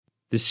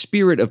The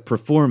spirit of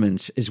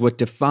performance is what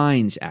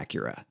defines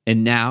Acura.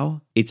 And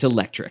now, it's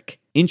electric.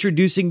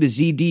 Introducing the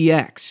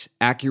ZDX,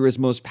 Acura's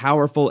most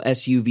powerful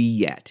SUV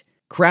yet.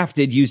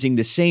 Crafted using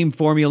the same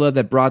formula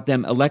that brought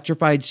them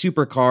electrified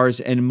supercars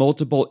and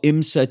multiple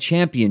IMSA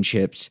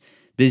championships,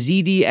 the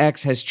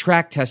ZDX has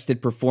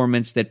track-tested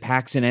performance that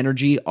packs an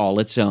energy all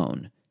its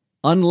own.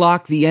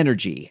 Unlock the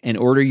energy and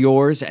order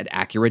yours at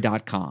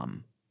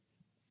Acura.com.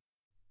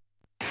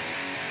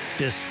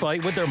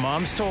 Despite what their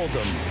moms told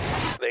them,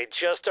 they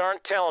just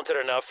aren't talented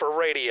enough for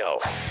radio.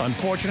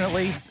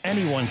 Unfortunately,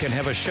 anyone can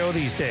have a show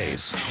these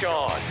days.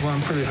 Sean. Well, I'm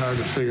pretty hard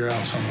to figure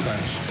out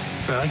sometimes.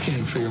 In fact, I can't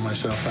even figure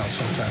myself out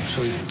sometimes,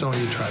 so don't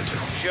you try to.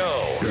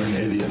 Joe. You're an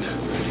idiot.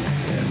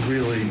 And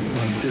really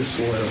a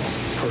disloyal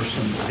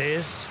person.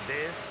 This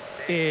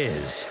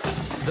is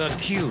the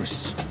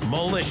Cuse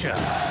Militia.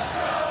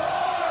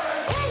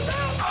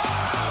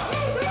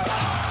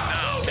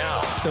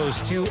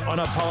 Those two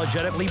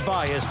unapologetically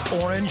biased,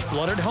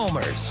 orange-blooded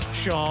homers,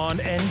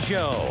 Sean and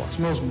Joe. It's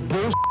the most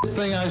bullshit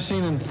thing I've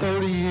seen in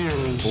 30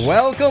 years.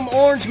 Welcome,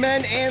 orange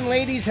men and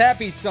ladies.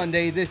 Happy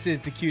Sunday. This is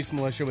the Cuse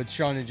Militia with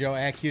Sean and Joe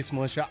at Cuse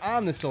Militia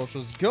on the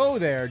socials. Go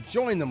there.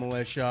 Join the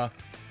militia.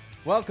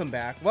 Welcome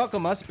back.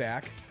 Welcome us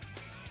back.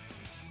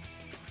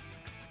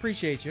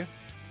 Appreciate you.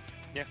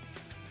 Yeah.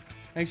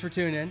 Thanks for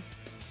tuning in.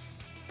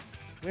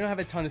 We don't have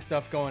a ton of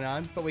stuff going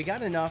on, but we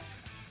got enough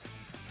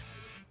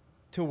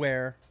to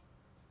where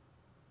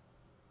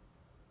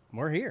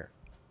we're here,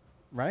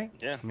 right?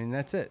 Yeah. I mean,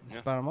 that's it. That's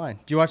Yeah. bottom line.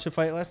 Did you watch the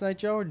fight last night,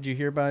 Joe? Or did you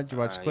hear about it? Did you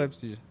watch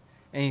clips?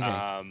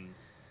 Anything?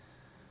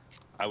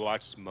 I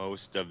watched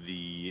most of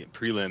the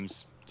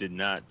prelims. Did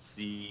not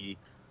see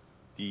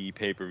the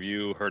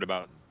pay-per-view. Heard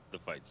about the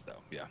fights,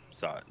 though. Yeah,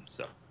 saw it.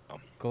 So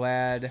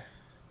Glad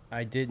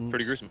I didn't.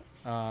 Pretty gruesome.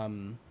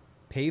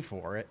 Pay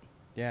for it.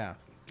 Yeah.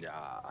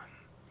 Yeah.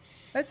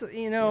 That's those are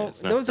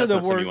are the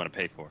worst. worst. You want to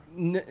pay for?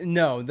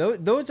 No,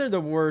 those are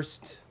the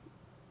worst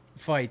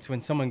fights when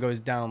someone goes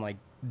down like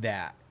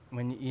that.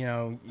 When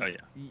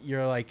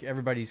you're like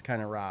everybody's kind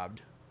of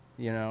robbed.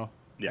 Yeah.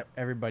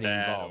 Everybody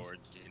bad, involved. Or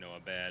a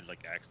bad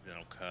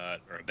accidental cut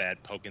or a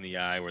bad poke in the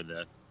eye where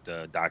the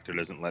doctor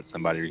doesn't let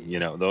somebody.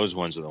 Those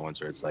ones are the ones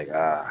where it's like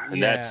And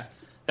yeah.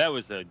 that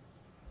was the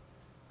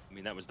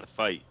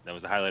fight. That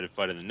was the highlighted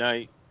fight of the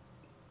night.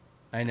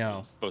 I know.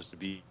 It's supposed to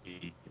be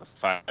a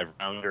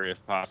 5-rounder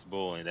if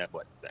possible, and the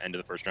end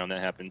of the first round that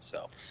happened.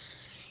 So,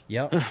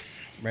 yep, right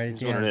at that's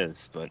the what end. it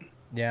is. But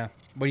yeah,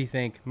 what do you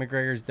think?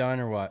 McGregor's done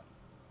or what?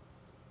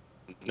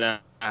 nah,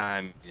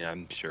 I'm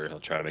sure he'll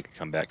try to make a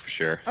comeback for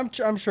sure.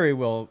 I'm sure he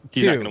will.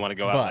 He's not going to want to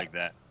go out like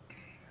that.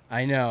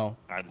 I know.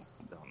 I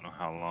just don't know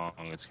how long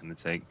it's going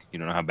to take. You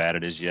don't know how bad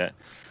it is yet.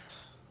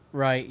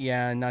 Right.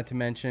 Yeah. Not to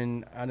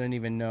mention, I don't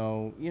even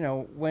know.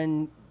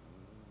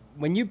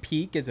 When you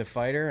peak as a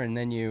fighter and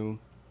then you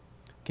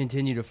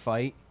continue to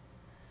fight,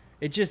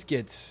 it just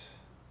gets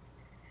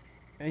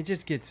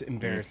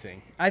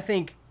embarrassing. I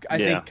think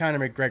Conor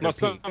McGregor peaked.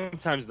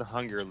 Sometimes the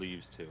hunger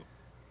leaves too.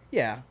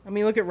 Yeah. I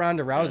mean, look at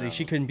Ronda Rousey.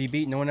 She couldn't be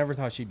beat. No one ever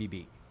thought she'd be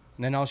beat.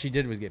 And then all she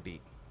did was get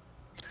beat.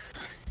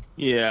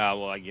 Yeah,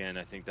 well, again,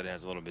 I think that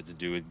has a little bit to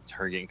do with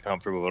her getting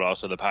comfortable, but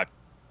also the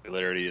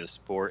popularity of the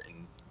sport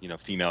and,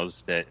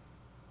 females that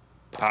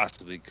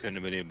possibly couldn't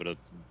have been able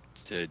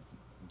to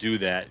do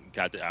that,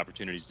 got the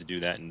opportunities to do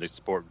that, and the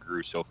sport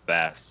grew so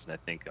fast. And I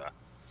think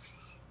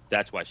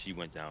that's why she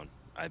went down,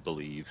 I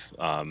believe.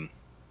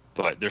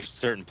 But there's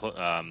certain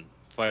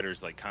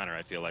fighters like Conor,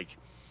 I feel like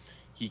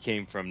he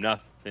came from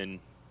nothing,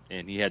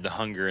 and he had the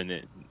hunger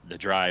and the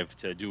drive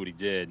to do what he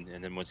did.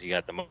 And then once he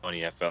got the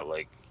money, I felt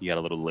like he got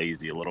a little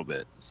lazy a little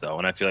bit. So,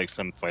 and I feel like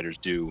some fighters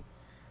do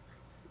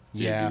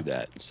do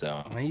that.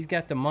 So I mean, he's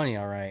got the money,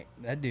 all right.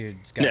 That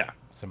dude's got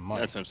some money.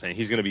 That's what I'm saying.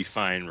 He's going to be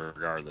fine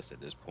regardless at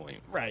this point.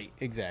 Right,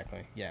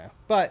 exactly. Yeah.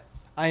 But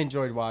I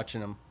enjoyed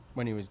watching him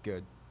when he was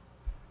good.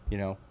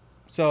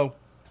 So,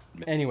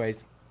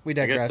 anyways, we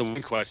digress. I guess the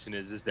one question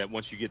is that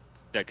once you get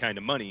that kind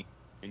of money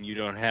and you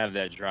don't have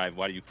that drive,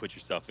 why do you put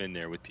yourself in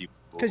there with people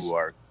who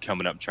are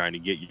coming up trying to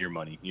get your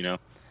money, I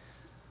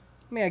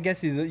mean, I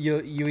guess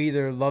you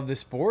either love the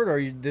sport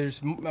or there's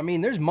money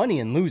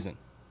in losing.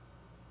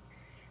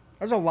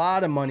 There's a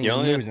lot of money in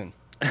losing.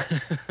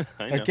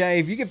 Okay,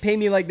 if you could pay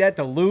me like that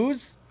to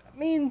lose, I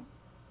mean,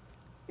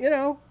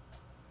 no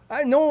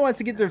one wants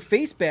to get their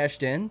face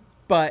bashed in,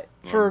 but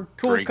for a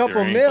cool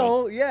couple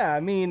mil,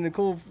 a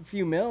cool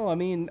few mil,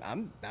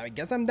 I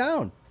guess I'm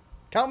down.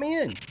 Count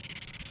me in.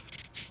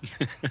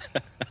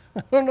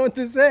 I don't know what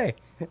to say.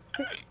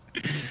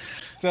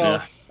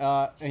 So,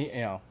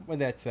 with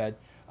that said,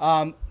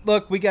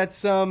 look, we got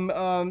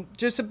some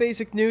just some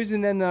basic news,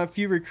 and then a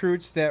few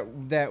recruits that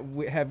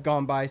have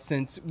gone by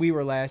since we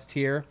were last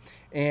here,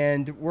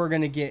 and we're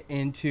gonna get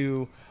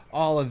into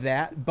all of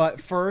that. But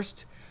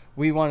first,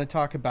 we want to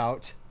talk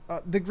about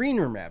the Green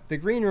Room app. The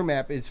Green Room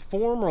app is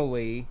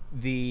formerly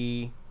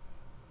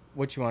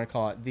what you want to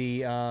call it?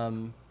 There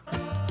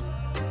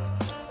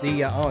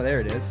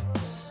it is.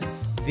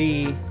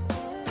 The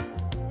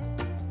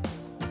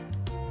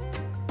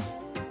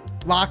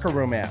locker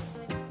room app.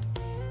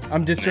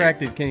 I'm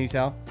distracted. Can you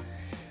tell?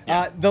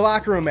 The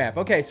Locker Room app.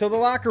 Okay, so the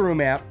Locker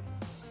Room app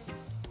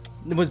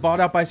was bought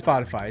out by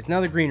Spotify. It's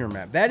now the Green Room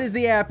app. That is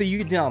the app that you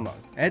can download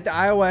at the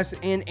iOS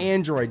and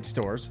Android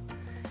stores.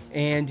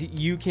 And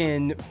you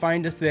can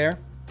find us there.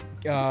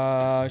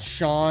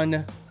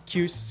 Sean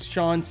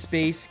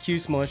Space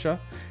Cuse Militia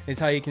is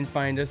how you can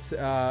find us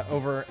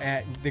over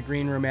at the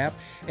Green Room app.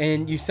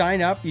 And you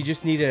sign up. You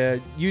just need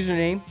a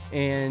username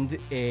and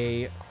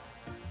a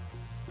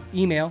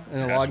email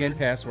and a login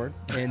password.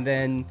 And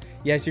then,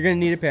 yes, you're going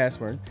to need a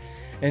password.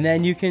 And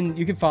then you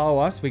can follow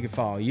us. We can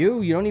follow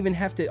you. You don't even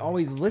have to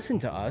always listen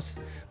to us.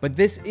 But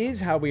this is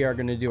how we are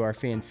going to do our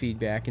fan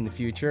feedback in the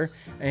future.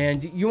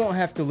 And you won't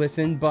have to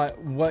listen, but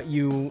what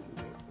you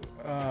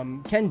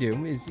can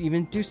do is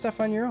even do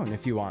stuff on your own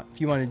if you want. If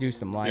you want to do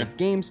some live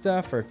game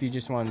stuff, or if you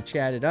just want to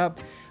chat it up,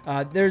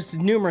 there's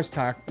numerous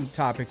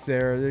topics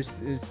there.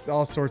 There's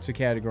all sorts of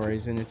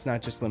categories, and it's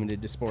not just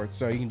limited to sports,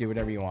 so you can do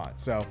whatever you want.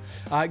 So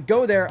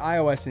go there,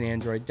 iOS and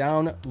Android,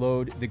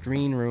 download the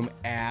Green Room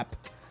app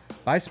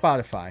by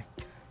Spotify.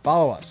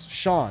 Follow us,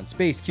 Sean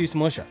Space Cuse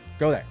Militia.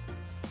 Go there.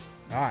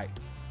 All right.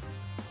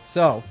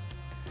 So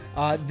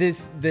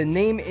the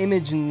name,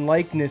 image, and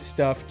likeness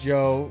stuff,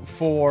 Joe,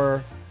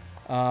 for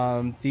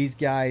these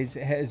guys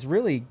has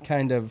really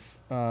kind of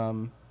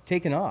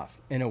taken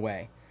off in a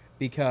way,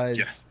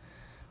 because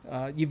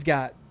you've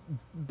got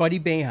Buddy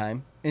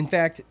Boeheim. In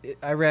fact,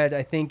 I read,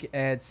 I think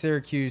at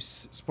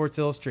Syracuse Sports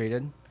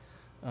Illustrated,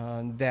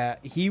 that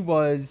he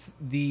was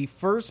the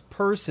first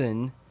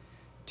person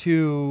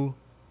to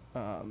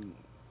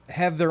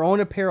have their own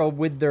apparel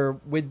with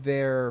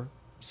their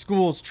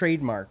school's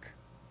trademark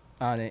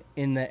on it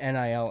in the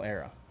NIL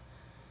era.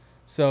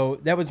 So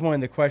that was one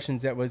of the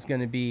questions that was going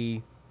to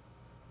be,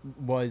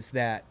 was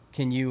that,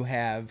 can you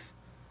have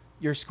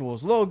your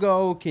school's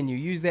logo? Can you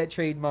use that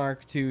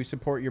trademark to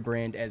support your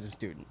brand as a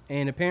student?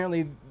 And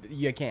apparently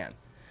you can.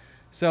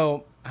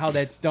 So how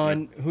that's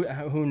done,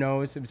 who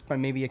knows? It's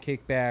maybe a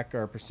kickback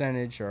or a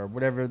percentage or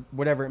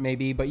whatever it may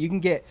be. But you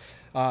can get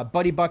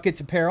Buddy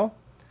Buckets apparel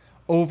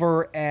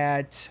over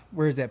at,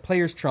 where is that?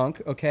 Players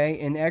Trunk, okay?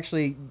 And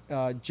actually,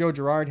 Joe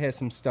Girard has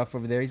some stuff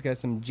over there. He's got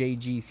some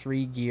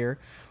JG3 gear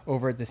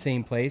over at the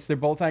same place. They're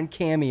both on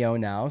Cameo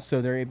now,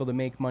 so they're able to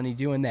make money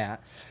doing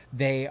that.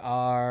 They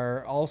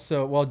are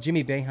also, well,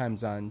 Jimmy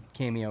Boeheim's on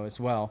Cameo as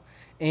well.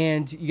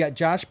 And you got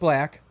Josh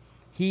Black.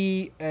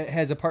 He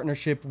has a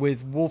partnership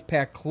with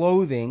Wolfpack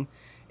Clothing,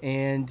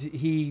 and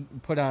he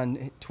put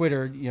on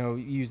Twitter,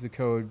 use the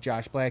code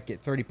Josh Black,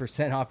 get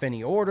 30% off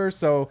any order.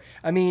 So,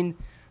 I mean,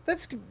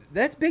 that's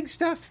big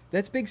stuff.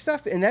 That's big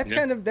stuff, and that's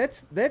kind of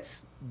that's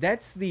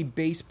the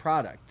base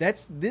product.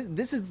 This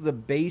is the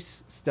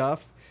base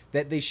stuff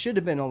that they should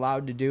have been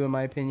allowed to do, in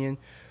my opinion,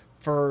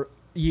 for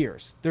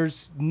years.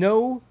 There's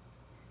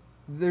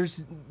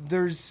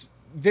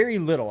very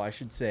little, I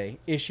should say,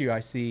 issue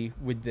I see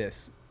with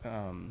this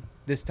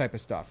type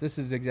of stuff. This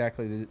is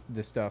exactly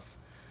the stuff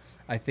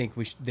I think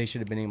they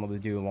should have been able to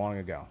do long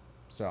ago.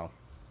 So,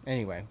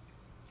 anyway,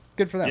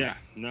 good for them.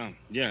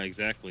 Yeah,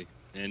 exactly.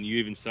 And you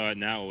even saw it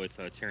now with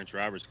Terrence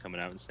Roberts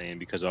coming out and saying,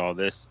 because of all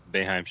this,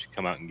 Boeheim should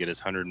come out and get his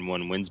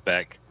 101 wins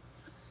back.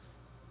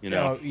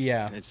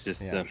 It's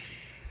just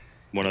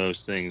one of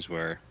those things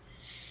where,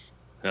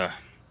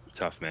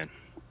 tough, man.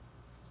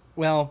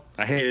 Well,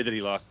 I hated that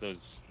he lost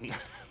those games.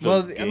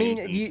 I mean,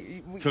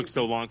 it took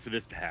so long for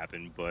this to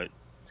happen, but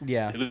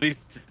at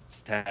least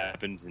it's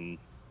happened, and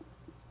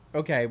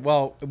okay,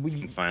 well, we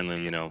can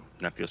finally,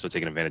 not feel so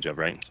taken advantage of,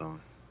 right? So.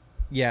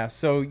 Yeah,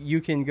 so you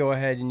can go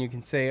ahead and you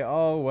can say,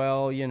 oh,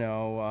 well,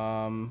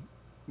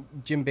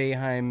 Jim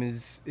Boeheim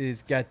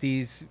is got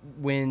these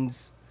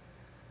wins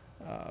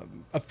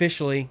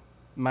officially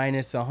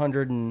minus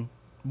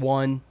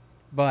 101,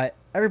 but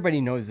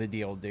everybody knows the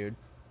deal, dude.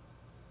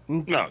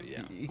 No,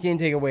 yeah. You can't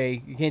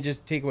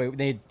just take away.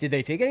 Did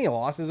they take any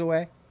losses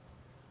away?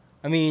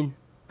 I mean,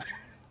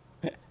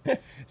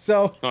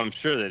 so. I'm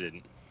sure they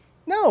didn't.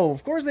 No,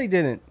 of course they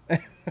didn't.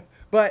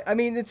 But, I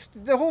mean,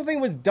 the whole thing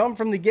was dumb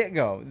from the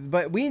get-go.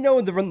 But we know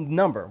the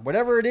number.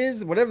 Whatever it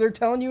is, whatever they're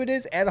telling you it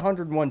is, add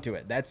 101 to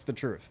it. That's the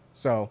truth.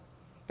 So,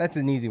 that's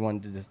an easy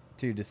one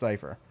to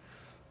decipher.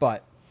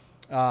 But,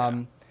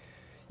 well,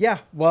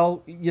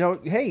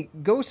 hey,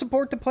 go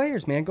support the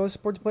players, man. Go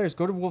support the players.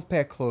 Go to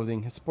Wolfpack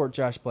Clothing. Support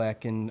Josh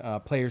Black and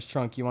Players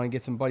Trunk. You want to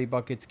get some Buddy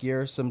Buckets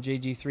gear, some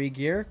JG3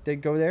 gear, then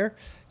go there.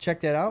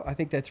 Check that out. I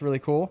think that's really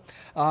cool.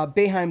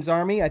 Boeheim's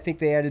Army, I think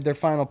they added their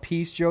final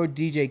piece, Joe.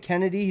 DJ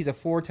Kennedy, he's a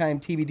 4-time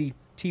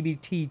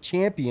TBT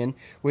champion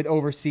with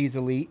Overseas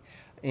Elite,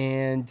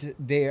 and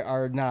they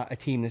are not a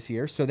team this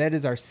year. So that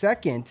is our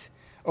second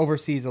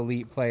Overseas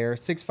Elite player,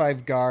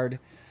 6'5" guard.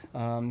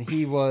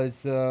 He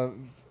was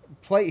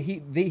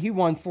he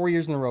won 4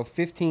 years in a row,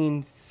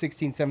 15,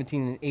 16,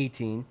 17, and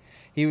 18.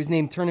 He was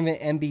named tournament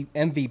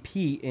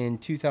MVP in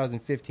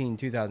 2015,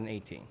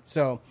 2018.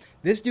 So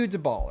this dude's a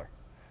baller.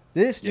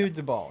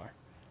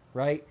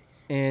 Right?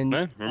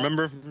 And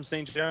remember from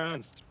St.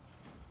 John's.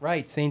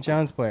 Right, St.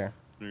 John's player.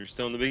 You're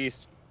still in the Big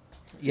East.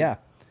 Yeah.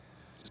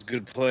 He's a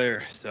good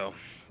player. So,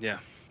 yeah.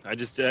 I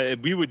just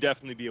we would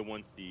definitely be a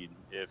 1 seed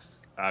if,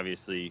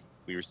 obviously,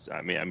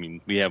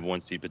 we have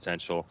 1 seed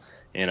potential,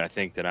 and I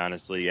think that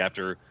honestly,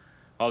 after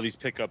all these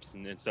pickups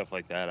and stuff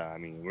like that,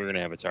 we're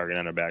gonna have a target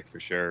on our back for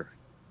sure.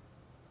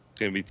 It's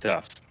gonna be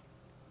tough,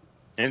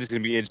 and it's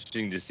gonna be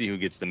interesting to see who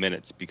gets the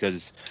minutes,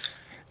 because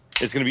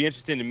it's gonna be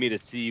interesting to me to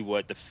see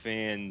what the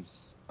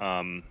fans'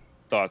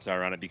 thoughts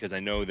are on it, because I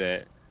know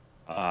that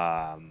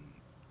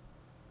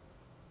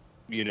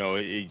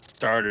it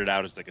started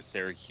out as like a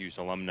Syracuse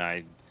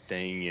alumni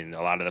thing, and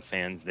a lot of the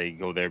fans, they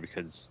go there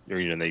because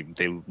they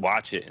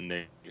watch it and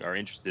they are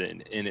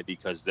interested in it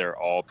because they're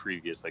all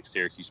previous like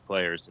Syracuse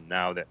players. And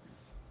now that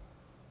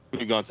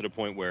we've gone to the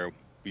point where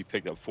we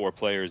picked up 4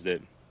 players that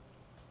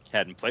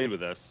hadn't played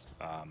with us,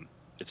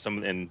 if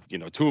some, and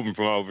 2 of them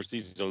from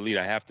overseas elite,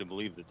 I have to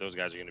believe that those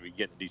guys are going to be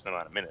getting a decent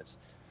amount of minutes.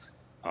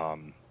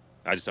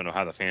 I just don't know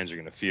how the fans are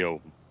going to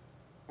feel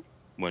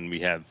when we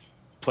have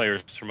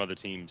players from other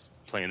teams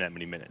playing that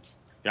many minutes.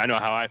 I know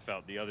how I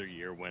felt the other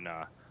year when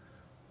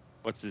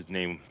what's his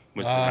name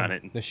was on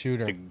it, the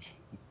shooter, the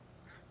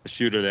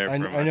shooter there. I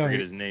forget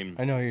his name.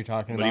 I know who you're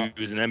talking about. But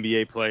he was an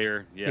NBA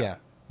player. Yeah.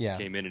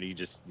 Came in and he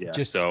just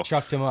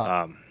chucked him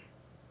up.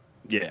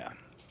 Yeah.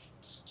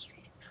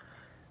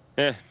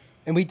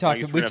 And we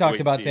talked about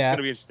that. It's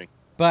gonna be interesting.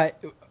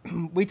 But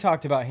we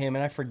talked about him,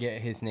 and I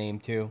forget his name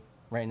too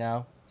right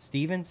now.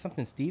 Steven. So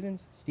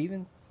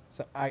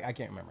I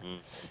can't remember.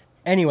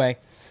 Anyway,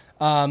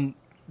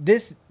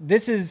 this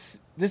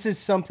is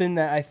something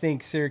that I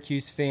think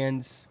Syracuse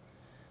fans.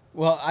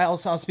 Well, I'll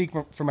speak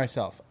for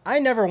myself. I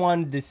never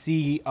wanted to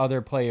see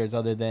other players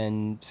other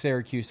than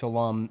Syracuse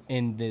alum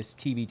in this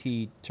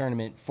TBT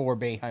tournament for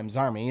Boeheim's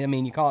Army. I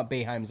mean, you call it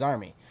Boeheim's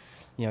Army.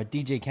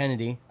 DJ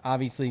Kennedy,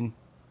 obviously,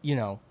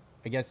 I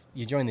guess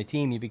you join the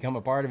team, you become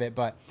a part of it.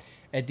 But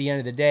at the end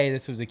of the day,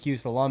 this was a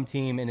Cuse alum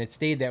team, and it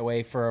stayed that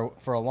way for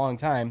a long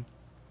time.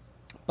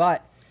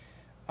 But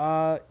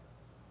I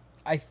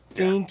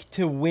think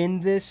to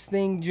win this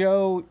thing,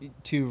 Joe,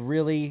 to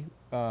really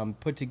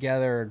put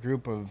together a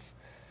group of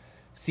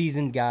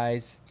seasoned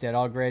guys that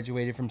all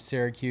graduated from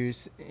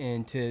Syracuse,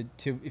 and to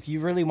if you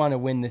really want to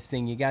win this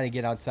thing, you got to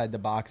get outside the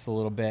box a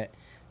little bit.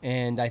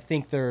 And I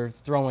think they're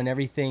throwing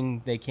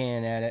everything they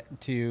can at it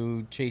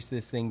to chase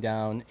this thing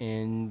down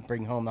and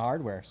bring home the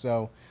hardware.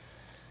 So,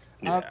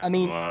 I'm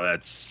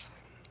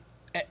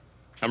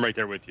right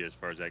there with you as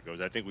far as that goes.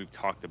 I think we've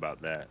talked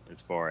about that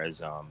as far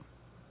as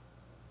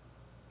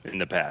in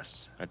the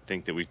past. I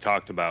think that we've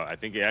talked about, I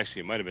think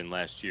it might have been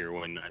last year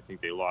when I think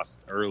they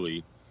lost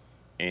early,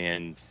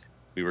 and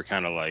we were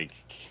kind of like,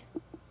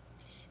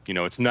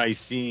 it's nice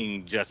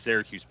seeing just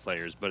Syracuse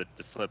players, but at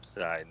the flip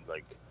side,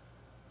 like,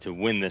 to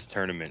win this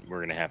tournament, we're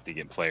going to have to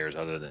get players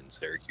other than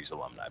Syracuse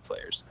alumni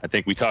players. I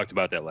think we talked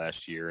about that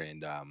last year,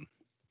 and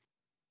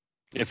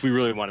if we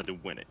really wanted to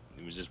win it,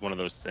 it was just one of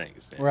those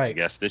things. And right. I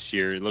guess this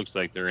year it looks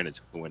like they're in it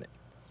to win it.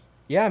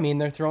 Yeah, I mean,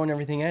 they're throwing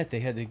everything at it. They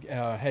had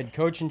a head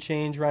coaching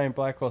change. Ryan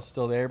Blackwell's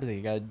still there, but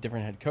they got a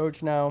different head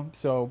coach now.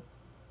 So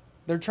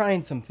they're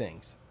trying some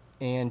things.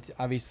 And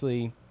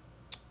obviously,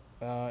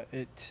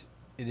 it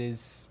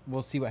is,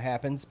 we'll see what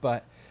happens.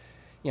 But,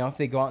 if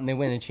they go out and they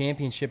win a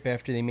championship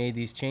after they made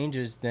these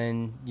changes,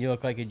 then you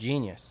look like a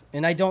genius.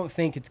 And I don't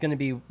think it's going to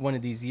be one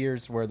of these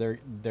years where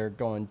they're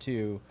going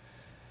to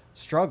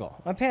struggle.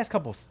 The past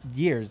couple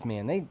years,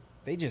 man,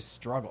 they just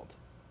struggled,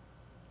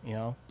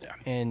 Yeah.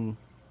 And,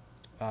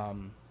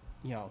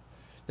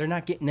 they're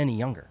not getting any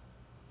younger.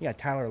 Yeah,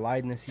 Tyler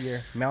Lydon this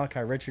year,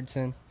 Malachi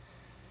Richardson,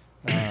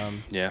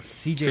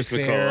 CJ Chris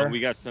Fair. McCall.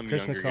 We got some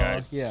Chris younger McCall,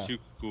 guys. yeah.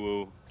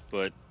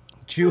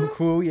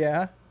 Chukwu,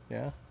 yeah.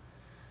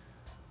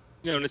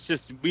 And it's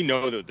just, we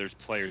know that there's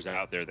players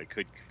out there that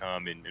could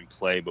come and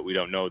play, but we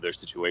don't know their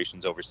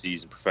situations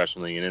overseas and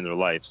professionally and in their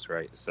lives,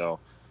 right? So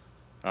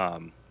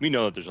we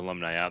know that there's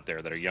alumni out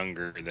there that are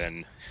younger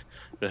than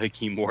the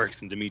Hakeem Warwicks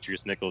and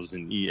Demetrius Nichols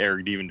and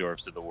Eric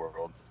Devendorfs of the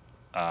world.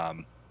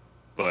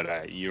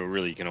 But you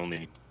really can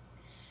only,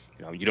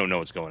 you don't know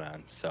what's going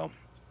on. So,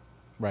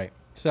 right.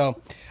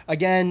 So,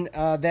 again,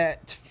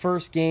 that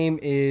first game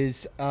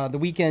is the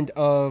weekend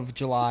of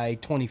July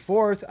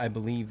 24th. I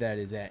believe that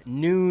is at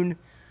noon.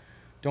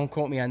 Don't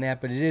quote me on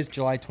that, but it is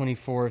July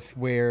 24th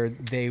where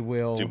they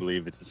will... I do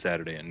believe it's a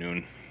Saturday at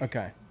noon.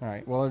 Okay. All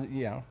right. Well,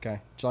 yeah,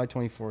 okay. July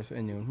 24th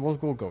at noon. We'll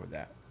go with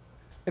that.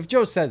 If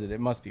Joe says it,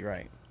 it must be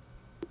right.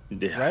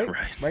 Yeah,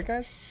 right. Right,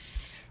 guys?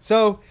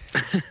 So,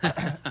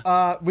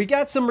 we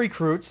got some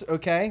recruits,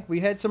 okay? We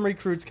had some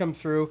recruits come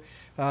through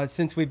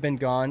since we've been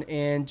gone.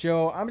 And,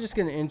 Joe, I'm just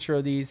going to intro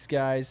these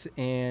guys,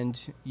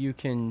 and you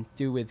can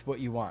do with what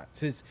you want. It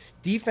says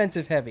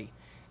defensive heavy.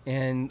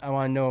 And I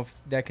want to know if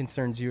that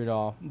concerns you at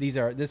all.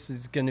 This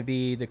is going to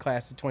be the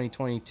class of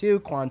 2022.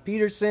 Quan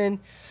Peterson,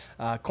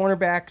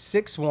 cornerback,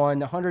 6'1",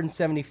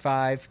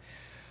 175.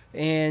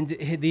 And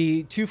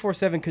the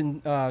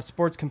 247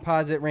 Sports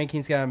Composite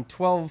rankings got him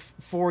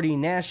 1240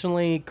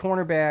 nationally.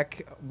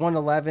 Cornerback,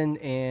 111.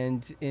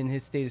 And in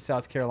his state of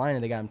South Carolina,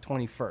 they got him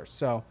 21st.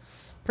 So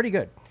pretty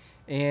good.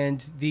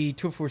 And the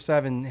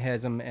 247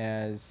 has him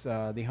as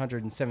the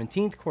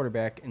 117th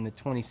quarterback and the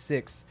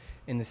 26th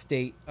in the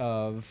state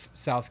of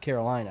South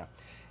Carolina.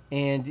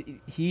 And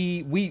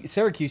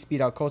Syracuse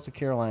beat out Coastal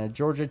Carolina,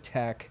 Georgia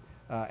Tech,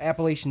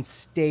 Appalachian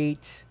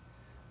State,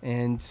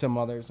 and some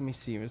others. Let me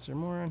see. Is there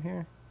more on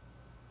here?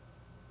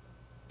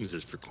 Is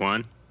this for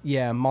Quan?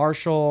 Yeah,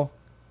 Marshall,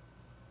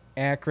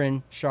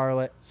 Akron,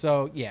 Charlotte.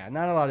 So, yeah,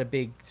 not a lot of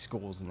big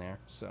schools in there.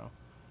 So,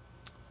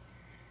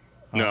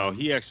 no,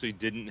 he actually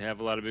didn't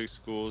have a lot of big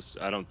schools.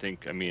 I don't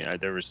think. I mean,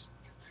 there was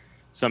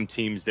some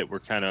teams that were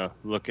kind of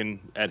looking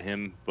at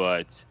him,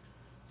 but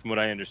from what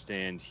I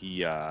understand,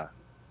 he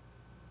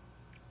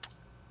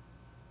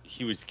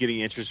was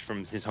getting interest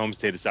from his home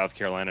state of South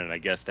Carolina, and I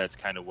guess that's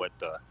kind of what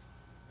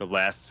the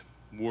last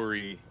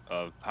worry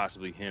of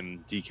possibly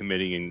him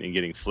decommitting and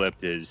getting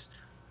flipped is.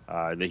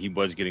 That he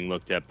was getting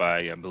looked at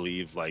by, I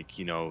believe, like,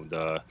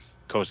 the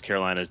Coast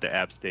Carolinas, the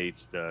App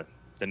States, the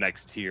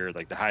next tier,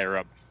 like the higher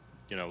up,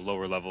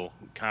 lower level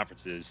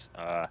conferences.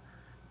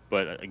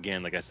 But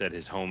again, like I said,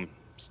 his home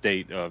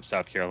state of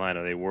South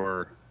Carolina, they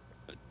were,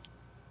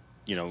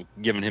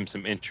 giving him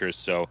some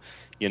interest. So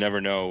you never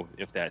know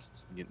if that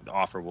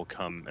offer will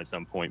come at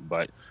some point.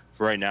 But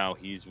for right now,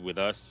 he's with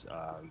us.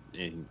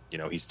 And,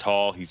 he's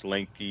tall, he's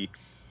lengthy.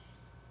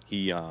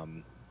 He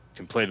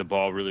can play the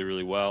ball really,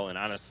 really well. And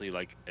honestly,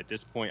 like at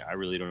this point, I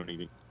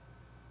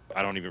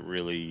don't even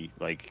really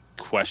like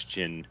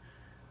question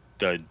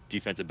the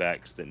defensive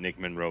backs that Nick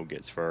Monroe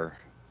gets for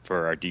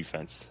our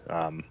defense.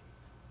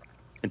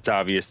 It's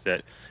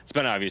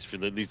been obvious for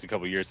at least a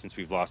couple of years since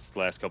we've lost the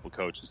last couple of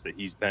coaches that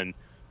he's been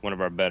one of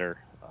our better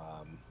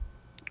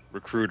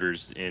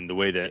recruiters in the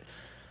way that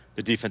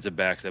the defensive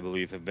backs, I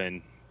believe, have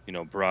been,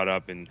 brought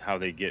up and how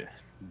they get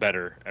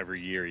better every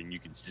year. And you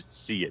can just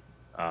see it.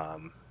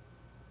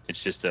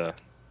 It's just a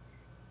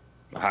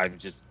high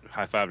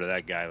five to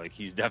that guy. Like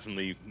he's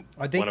definitely.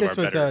 I think this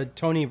was a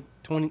Tony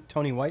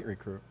White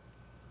recruit.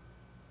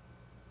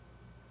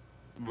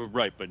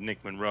 Right, but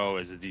Nick Monroe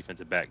is a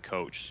defensive back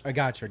coach. I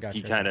got you.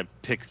 He kind of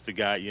picks the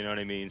guy. You know what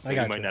I mean? So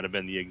he might not have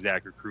been the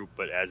exact recruit,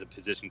 but as a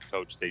position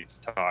coach, they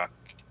talk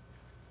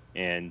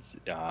and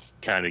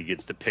kind of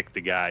gets to pick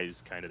the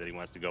guys kind of that he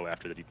wants to go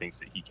after that he thinks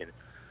that he can.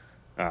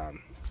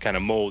 Kind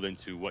of mold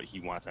into what he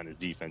wants on his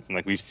defense. And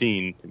like we've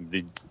seen,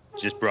 they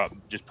just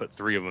put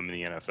 3 of them in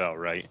the NFL,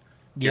 right?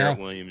 Yeah. Garrett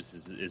Williams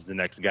is the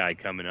next guy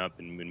coming up,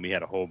 and when we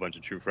had a whole bunch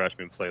of true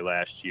freshmen play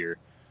last year,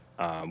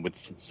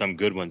 with some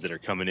good ones that are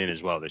coming in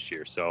as well this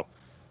year. So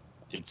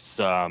it's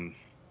I'm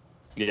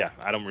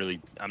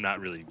not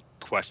really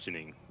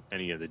questioning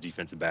any of the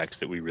defensive backs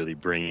that we really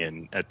bring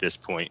in at this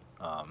point.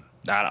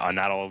 Not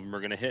all of them are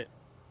going to hit,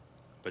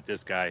 but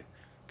this guy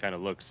kind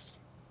of looks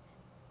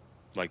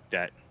like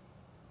that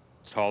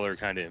taller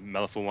kind of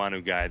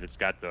Melifonwu guy that's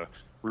got the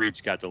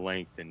reach, got the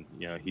length, and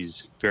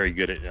he's very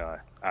good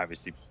at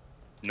obviously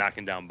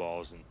knocking down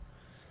balls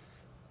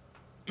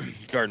and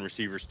guarding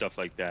receivers, stuff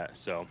like that.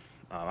 So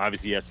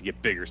obviously he has to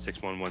get bigger,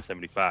 6'1",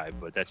 175,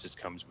 but that just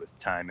comes with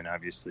time and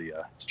obviously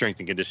a strength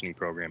and conditioning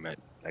program at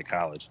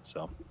college.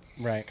 So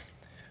right.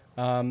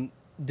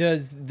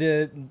 Does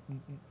the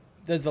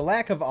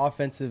lack of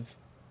offensive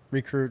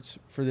recruits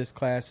for this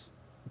class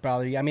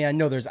bother you? I mean, I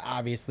know there's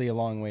obviously a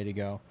long way to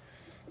go,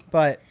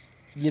 but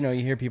you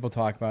hear people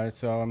talk about it.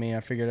 So, I mean,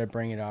 I figured I'd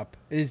bring it up.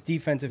 It is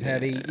defensive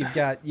heavy.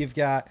 You've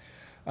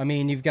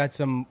got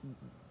some,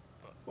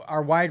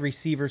 our wide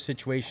receiver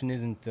situation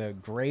isn't the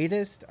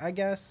greatest, I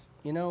guess,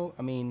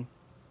 I mean,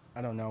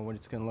 I don't know what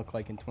it's going to look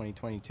like in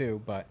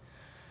 2022, but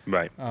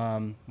right.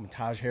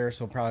 Taj Harris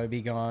will probably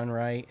be gone.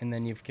 Right. And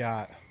then you've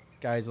got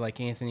guys like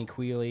Anthony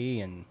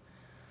Quealy and,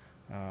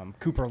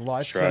 Cooper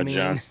Lutz. Sherrod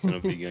Johnson will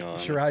be gone.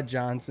 Sherrod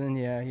Johnson,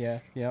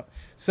 yeah.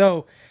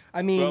 So,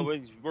 I mean, well,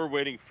 we're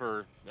waiting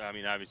for. I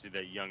mean, obviously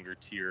that younger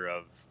tier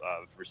of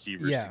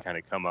receivers to kind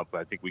of come up.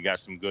 I think we got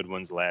some good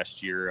ones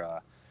last year.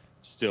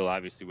 Still,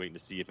 obviously, waiting to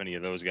see if any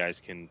of those guys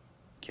can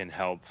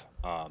help.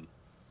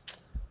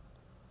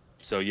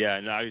 So yeah,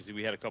 and obviously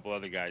we had a couple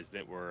other guys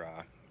that were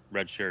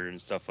redshirted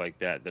and stuff like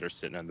that are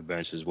sitting on the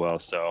bench as well.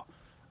 So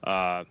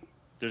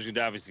there's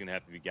obviously going to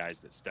have to be guys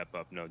that step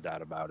up, no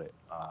doubt about it.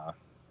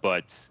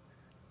 But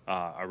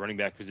our running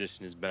back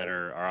position is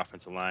better, our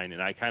offensive line,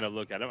 and I kind of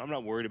look at it. I'm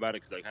not worried about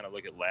it because I kind of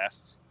look at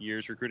last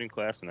year's recruiting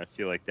class, and I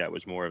feel like that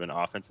was more of an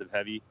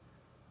offensive-heavy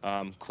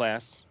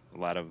class. A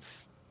lot of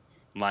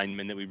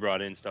linemen that we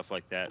brought in, stuff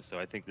like that. So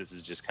I think this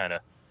is just kind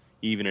of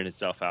evening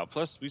itself out.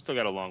 Plus, we still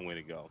got a long way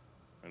to go.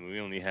 I mean,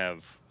 we only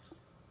have,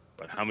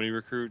 how many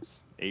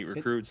recruits? 8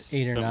 recruits?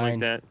 8 or something 9. like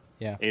that?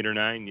 Yeah. 8 or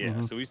 9? Yeah.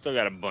 Mm-hmm. So we still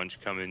got a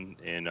bunch coming,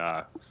 and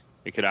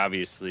it could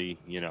obviously,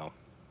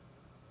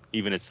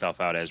 even itself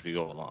out as we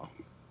go along.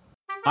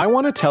 I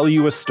want to tell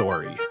you a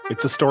story.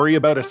 It's a story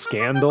about a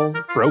scandal,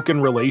 broken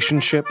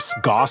relationships,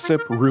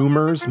 gossip,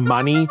 rumors,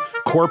 money,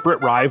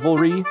 corporate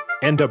rivalry,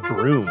 and a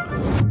broom.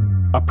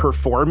 A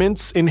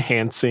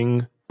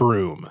performance-enhancing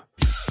broom.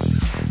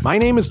 My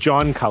name is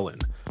John Cullen.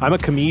 I'm a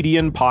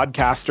comedian,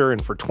 podcaster,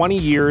 and for 20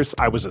 years,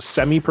 I was a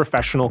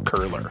semi-professional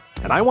curler.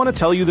 And I want to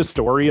tell you the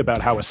story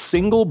about how a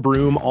single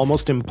broom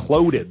almost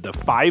imploded the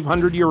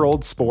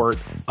 500-year-old sport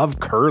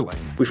of curling.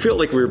 We felt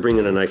like we were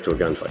bringing a knife to a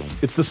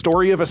gunfight. It's the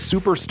story of a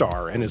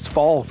superstar and his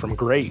fall from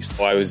grace.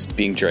 Well, I was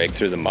being dragged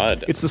through the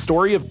mud. It's the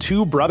story of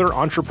two brother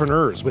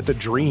entrepreneurs with a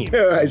dream.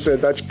 I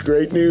said, that's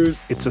great news.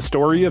 It's a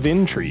story of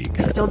intrigue.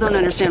 I still don't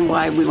understand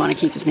why we want to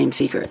keep his name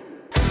secret.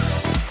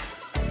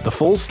 The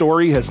full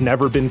story has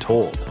never been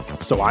told,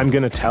 so I'm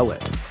going to tell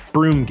it.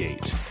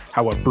 Broomgate,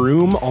 how a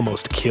broom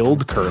almost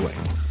killed curling.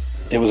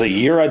 It was a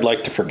year I'd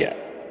like to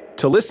forget.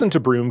 To listen to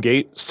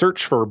Broomgate,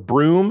 search for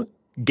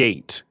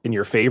Broomgate in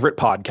your favorite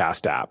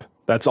podcast app.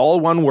 That's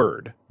all one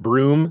word,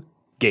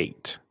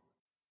 Broomgate.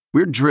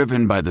 We're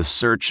driven by the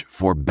search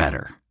for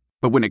better.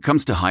 But when it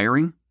comes to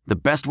hiring, the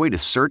best way to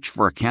search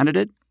for a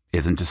candidate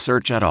isn't to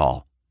search at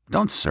all.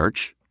 Don't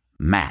search,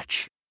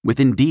 match with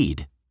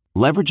Indeed.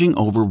 Leveraging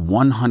over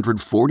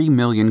 140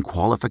 million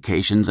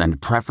qualifications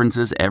and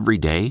preferences every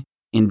day,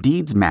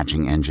 Indeed's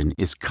matching engine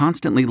is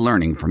constantly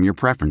learning from your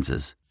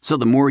preferences. So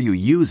the more you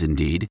use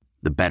Indeed,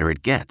 the better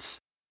it gets.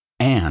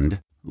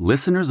 And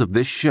listeners of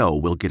this show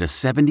will get a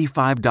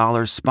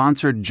 $75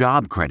 sponsored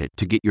job credit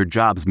to get your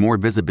jobs more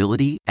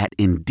visibility at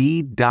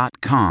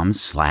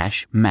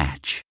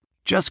Indeed.com/match.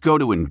 Just go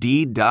to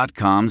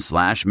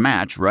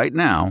Indeed.com/match right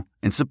now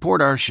and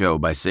support our show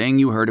by saying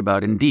you heard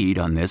about Indeed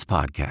on this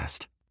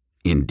podcast.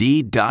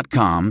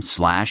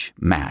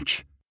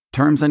 Indeed.com/match.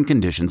 Terms and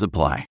conditions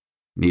apply.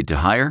 Need to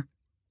hire?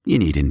 You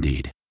need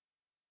Indeed.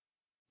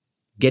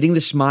 Getting the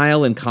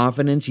smile and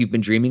confidence you've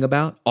been dreaming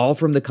about, all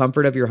from the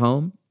comfort of your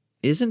home,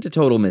 isn't a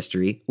total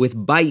mystery with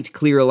Byte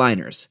clear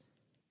aligners.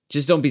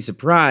 Just don't be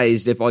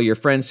surprised if all your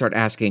friends start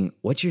asking,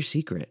 "What's your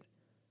secret?"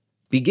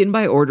 Begin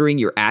by ordering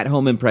your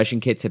at-home impression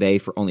kit today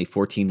for only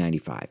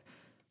 $14.95.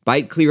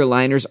 Byte clear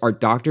aligners are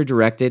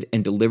doctor-directed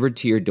and delivered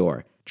to your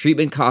door.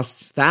 Treatment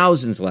costs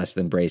thousands less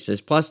than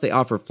braces, plus they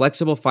offer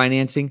flexible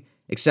financing,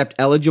 accept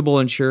eligible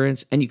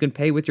insurance, and you can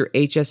pay with your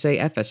HSA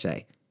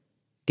FSA.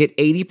 Get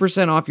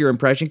 80% off your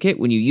impression kit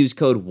when you use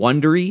code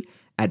WONDERY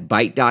at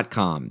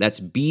Byte.com. That's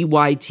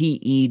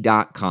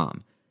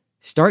BYTE.com.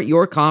 Start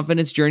your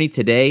confidence journey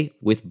today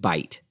with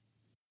Byte.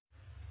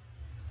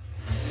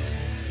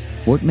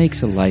 What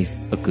makes a life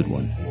a good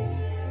one?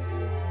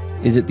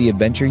 Is it the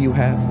adventure you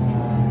have?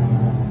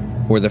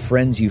 Or the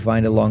friends you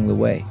find along the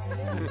way?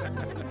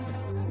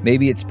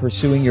 Maybe it's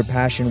pursuing your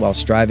passion while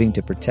striving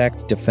to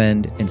protect,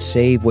 defend, and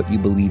save what you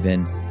believe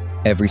in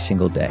every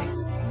single day.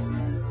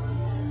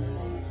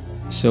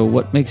 So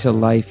what makes a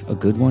life a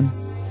good one?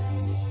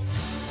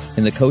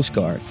 In the Coast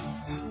Guard,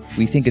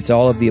 we think it's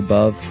all of the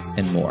above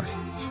and more.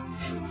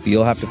 But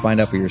you'll have to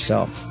find out for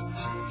yourself.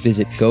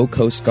 Visit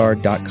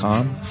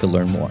gocoastguard.com to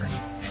learn more.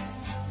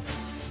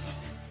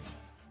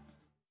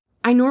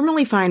 I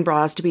normally find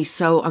bras to be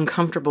so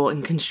uncomfortable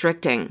and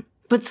constricting.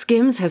 But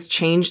Skims has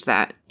changed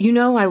that. You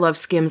know I love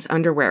Skims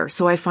underwear,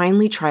 so I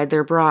finally tried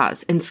their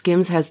bras, and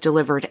Skims has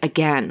delivered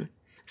again.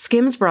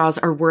 Skims bras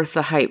are worth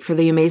the hype for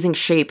the amazing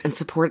shape and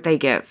support they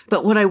give.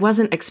 But what I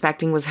wasn't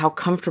expecting was how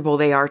comfortable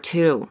they are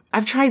too.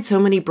 I've tried so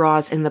many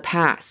bras in the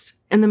past,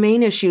 and the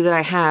main issue that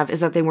I have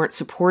is that they weren't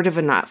supportive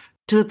enough,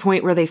 to the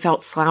point where they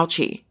felt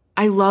slouchy.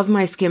 I love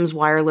my Skims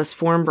wireless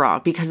form bra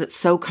because it's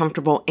so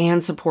comfortable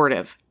and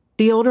supportive.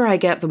 The older I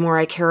get, the more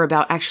I care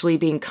about actually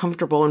being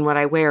comfortable in what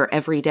I wear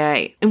every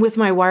day. And with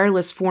my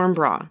wireless form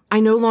bra, I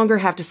no longer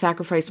have to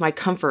sacrifice my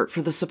comfort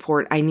for the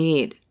support I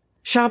need.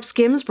 Shop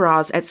Skims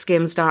bras at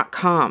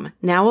skims.com,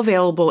 now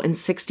available in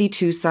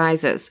 62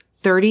 sizes,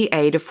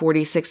 30A to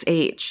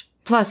 46H.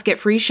 Plus, get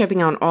free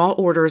shipping on all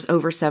orders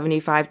over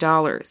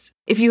 $75.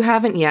 If you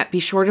haven't yet, be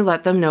sure to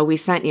let them know we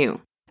sent you.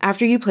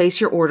 After you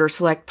place your order,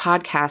 select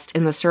Podcast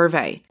in the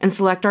survey, and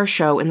select our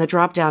show in the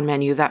drop-down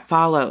menu that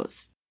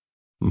follows.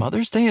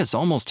 Mother's Day is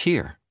almost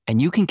here, and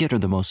you can get her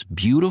the most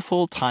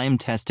beautiful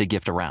time-tested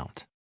gift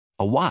around.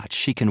 A watch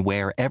she can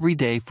wear every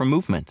day for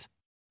Movement.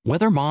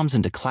 Whether mom's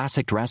into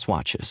classic dress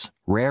watches,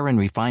 rare and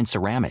refined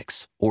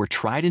ceramics, or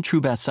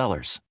tried-and-true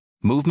bestsellers,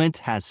 Movement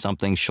has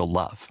something she'll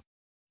love.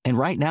 And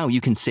right now,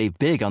 you can save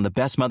big on the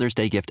best Mother's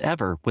Day gift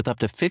ever with up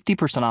to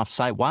 50% off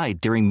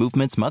site-wide during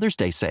Movement's Mother's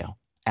Day sale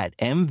at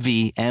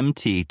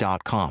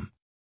MVMT.com.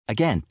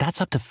 Again, that's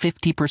up to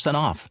 50%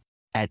 off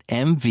at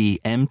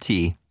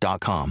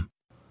MVMT.com.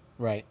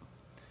 Right.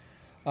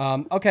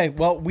 Okay,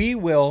 well, we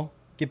will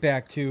get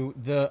back to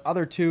the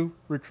other two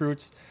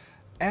recruits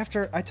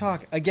after I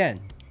talk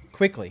again,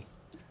 quickly,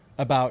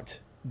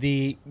 about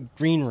the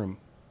Green Room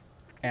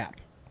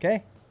app,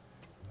 okay?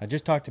 I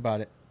just talked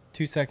about it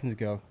 2 seconds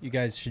ago. You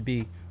guys should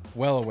be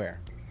well aware.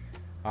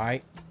 All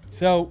right,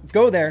 so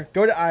go there,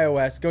 go to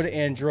iOS, go to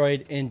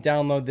Android, and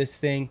download this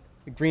thing,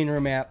 the Green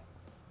Room app.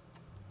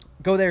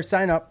 Go there,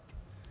 sign up.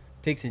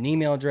 Takes an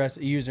email address,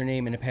 a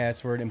username, and a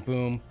password, and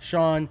boom,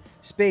 Sean,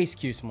 space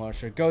Cuse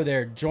Militia. Go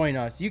there, join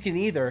us. You can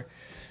either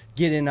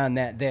get in on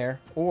that there,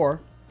 or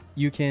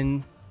you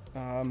can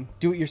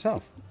do it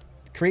yourself.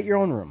 Create your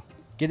own room.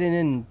 Get in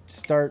and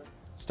start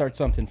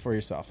something for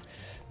yourself.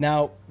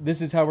 Now,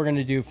 this is how we're going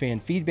to do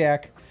fan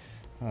feedback.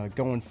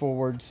 going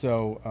forward.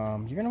 So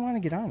you're going to want to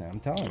get on it. I'm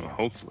telling you.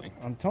 Hopefully.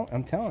 I'm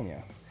telling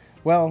you.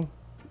 Well,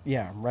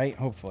 yeah, right.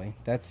 Hopefully.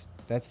 That's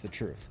the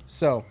truth.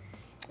 So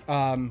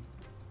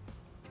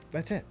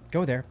that's it.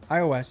 Go there.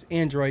 iOS,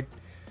 Android,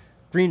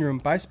 Green Room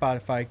by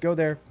Spotify. Go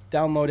there.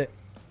 Download it.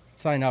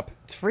 Sign up.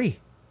 It's free.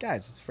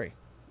 Guys, it's free.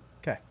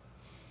 Okay.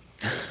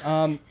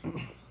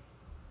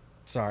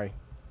 Sorry.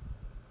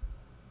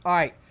 All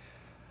right.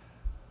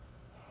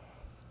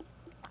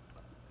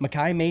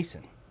 Makai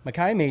Mason,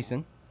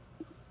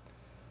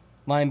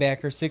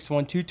 linebacker,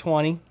 6'1",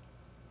 220,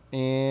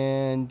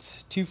 and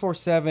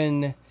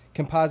 247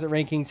 composite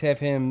rankings have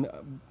him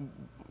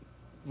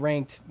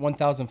ranked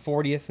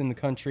 1,040th in the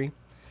country,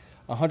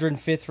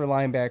 105th for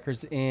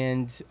linebackers,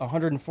 and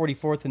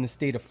 144th in the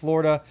state of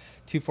Florida.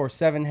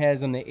 247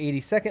 has him the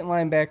 82nd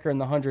linebacker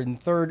and the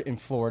 103rd in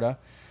Florida.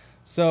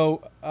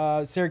 So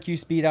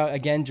Syracuse beat out,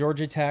 again,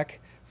 Georgia Tech,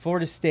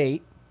 Florida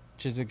State,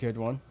 which is a good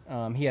one.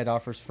 He had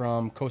offers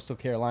from Coastal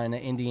Carolina,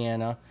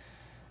 Indiana,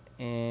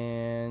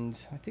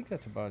 and I think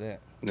that's about it.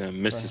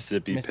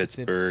 Mississippi,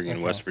 Pittsburgh,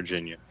 and West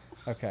Virginia.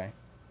 Okay.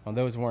 Well,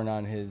 those weren't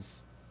on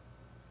his.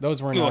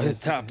 Those weren't on his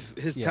top.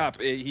 Top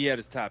 8. He had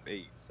his top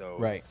 8. So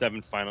right. His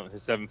 7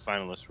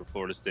 finalists were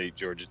Florida State,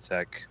 Georgia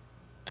Tech,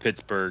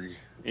 Pittsburgh,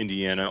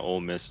 Indiana,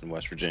 Ole Miss, and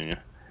West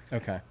Virginia.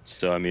 Okay.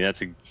 So I mean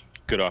that's a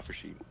good offer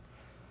sheet.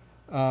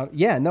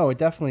 Yeah, no, it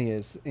definitely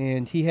is.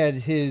 And he had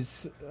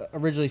his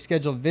originally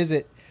scheduled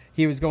visit.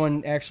 He was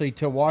going actually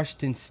to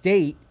Washington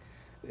State,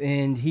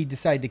 and he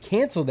decided to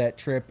cancel that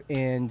trip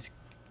and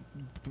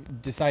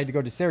decided to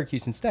go to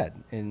Syracuse instead,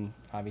 and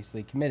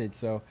obviously committed.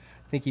 So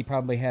I think he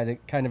probably had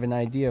kind of an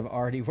idea of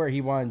already where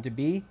he wanted to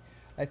be,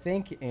 I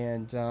think.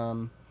 And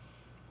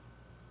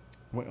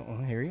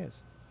well, here he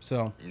is.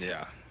 So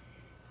yeah.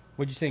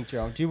 What'd you think,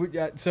 Joe?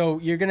 So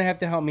you're going to have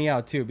to help me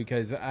out, too,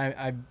 because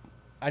I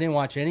didn't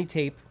watch any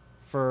tape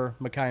for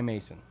Makai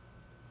Mason.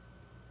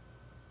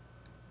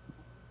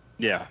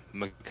 Yeah,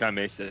 Makai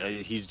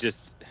Mason, he's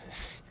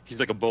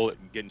like a bullet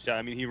getting shot.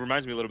 I mean, he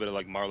reminds me a little bit of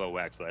like Marlo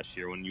Wax last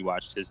year when you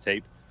watched his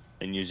tape,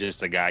 and you're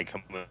just a guy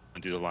coming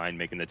through the line,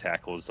 making the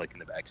tackles like in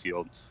the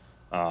backfield,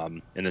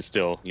 and then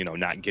still,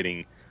 not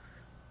getting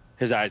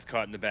his eyes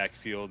caught in the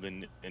backfield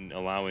and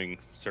allowing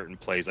certain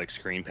plays like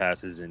screen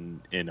passes and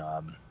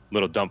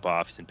little dump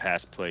offs and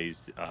pass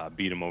plays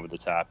beat him over the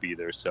top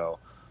either. So,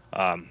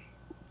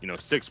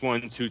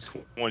 6'1",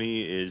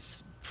 220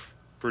 is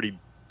pretty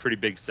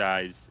big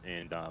size,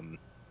 and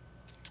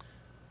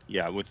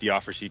with the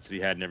offer sheets that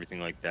he had and everything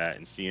like that,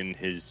 and seeing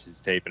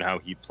his tape and how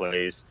he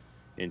plays,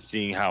 and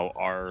seeing how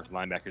our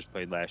linebackers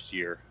played last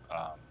year,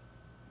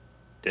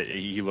 that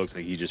he looks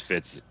like he just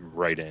fits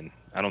right in.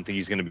 I don't think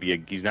he's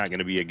not going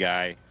to be a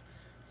guy.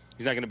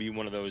 He's not going to be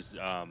one of those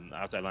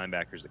outside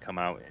linebackers that come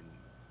out and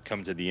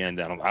come to the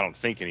end. I don't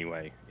think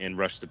anyway, and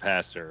rush the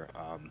passer.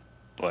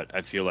 But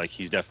I feel like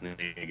he's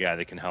definitely a guy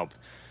that can help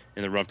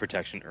in the run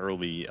protection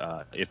early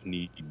if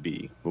need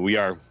be. But we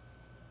are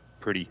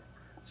pretty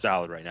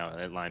solid right now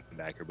at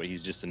linebacker, but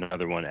he's just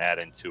another one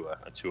added to a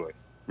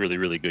really,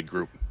 really good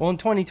group. Well, in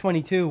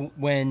 2022,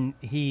 when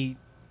he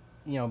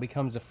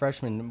becomes a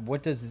freshman,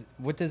 what does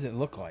it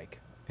look like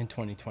in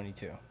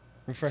 2022?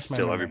 Refresh my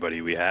Still memory.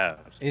 Everybody we have.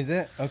 Is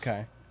it?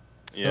 Okay.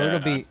 So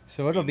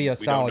it'll be a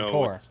solid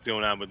core. What's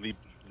going on with Lee?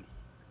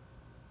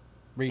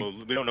 Well,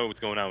 we don't know what's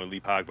going on with Lee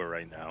Pogba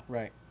right now.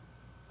 Right.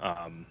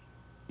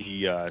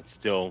 He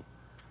still,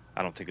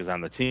 I don't think, is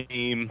on the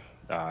team.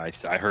 I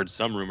heard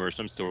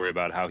some story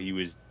about how he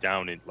was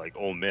down at like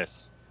Ole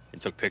Miss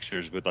and took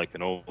pictures with like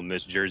an Ole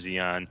Miss jersey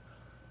on.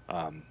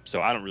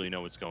 So I don't really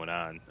know what's going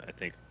on. I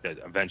think that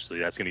eventually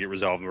that's going to get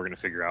resolved and we're going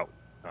to figure out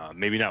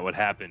maybe not what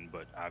happened,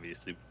 but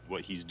obviously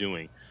what he's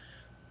doing,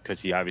 because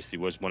he obviously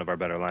was one of our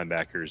better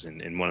linebackers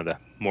and one of the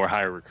more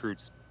higher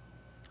recruits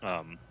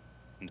in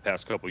the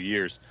past couple of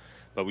years.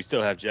 But we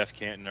still have Jeff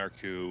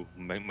Canton-Arcu,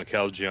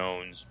 Mikel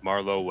Jones,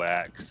 Marlo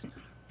Wax. We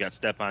got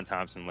Stephon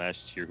Thompson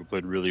last year who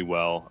played really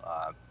well,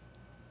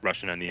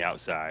 rushing on the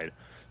outside.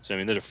 So, I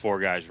mean, there's 4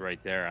 guys right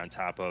there on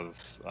top of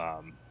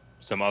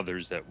some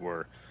others that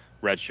were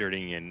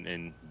redshirting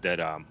and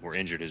that were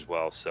injured as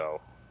well. So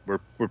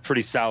we're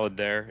pretty solid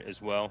there as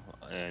well.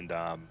 And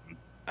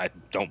I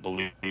don't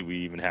believe we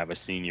even have a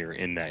senior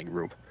in that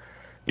group.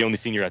 The only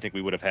senior I think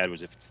we would have had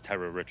was if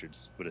Tyrell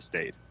Richards would have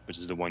stayed, which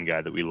is the one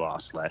guy that we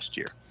lost last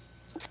year.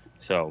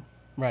 So,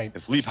 right.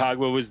 If Lee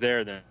Pogba was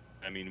there, then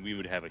I mean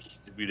we'd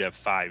have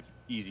 5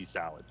 easy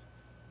solid.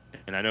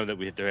 And I know that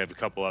they have a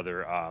couple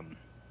other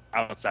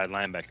outside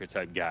linebacker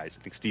type guys.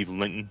 I think Steve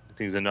Linton,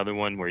 is another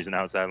one where he's an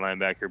outside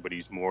linebacker, but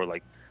he's more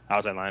like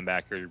outside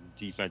linebacker,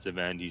 defensive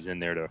end. He's in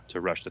there to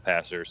rush the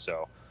passer.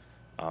 So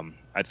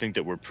I think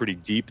that we're pretty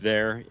deep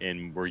there,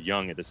 and we're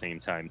young at the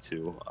same time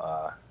too.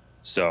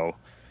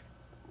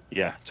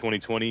 Yeah,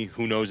 2020,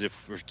 who knows if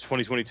for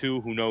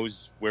 2022, who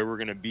knows where we're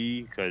going to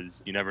be,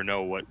 because you never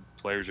know what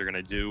players are going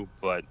to do.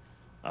 But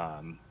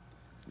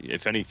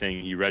if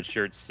anything, he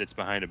redshirts, sits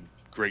behind a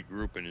great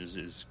group, and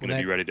is going to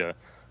be ready to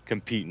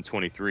compete in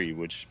 23,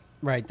 which...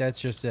 Right,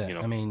 that's just it.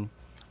 I mean,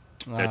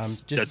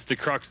 That's the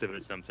crux of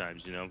it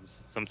sometimes,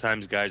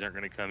 Sometimes guys aren't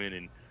going to come in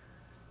and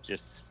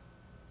just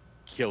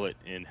kill it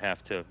and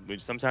have to.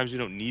 Sometimes you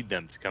don't need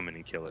them to come in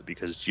and kill it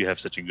because you have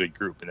such a good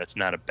group, and that's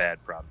not a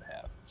bad problem to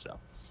have. So.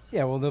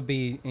 Yeah, well, they'll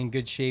be in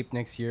good shape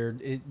next year,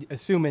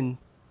 assuming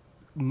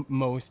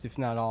most, if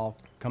not all,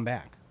 come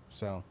back.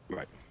 So.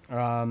 Right.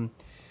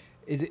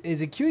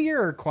 Is it Q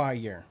year or Qua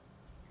year?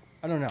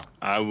 I don't know.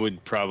 I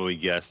would probably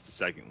guess the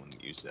second one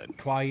that you said.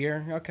 Qua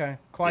year? Okay.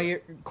 Qua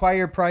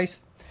year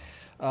Price.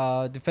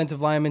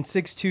 Defensive lineman,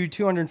 6'2",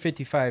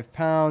 255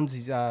 pounds.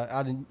 He's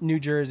out of New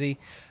Jersey.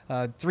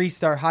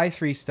 3-star, high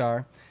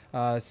 3-star.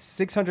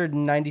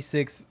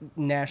 696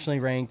 nationally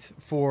ranked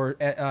for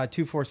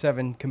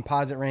 247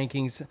 composite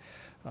rankings.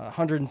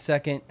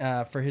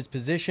 102nd for his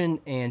position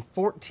and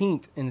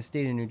 14th in the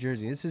state of New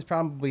Jersey. This is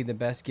probably the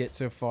best get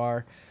so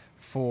far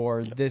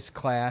for this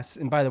class.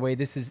 And by the way,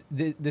 this is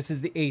the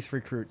 8th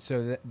recruit,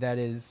 so that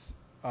is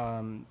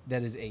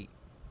 8.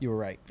 You were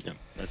right. Yeah,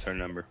 that's our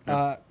number.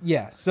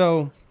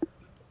 So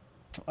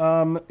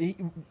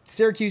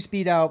Syracuse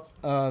beat out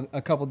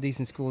a couple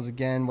decent schools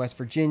again: West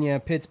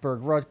Virginia,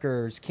 Pittsburgh,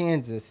 Rutgers,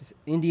 Kansas,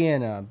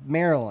 Indiana,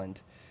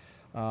 Maryland,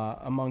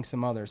 among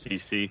some others.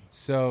 BC.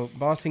 So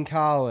Boston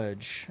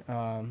College,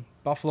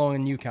 Buffalo,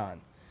 and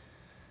UConn.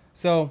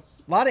 So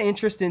a lot of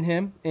interest in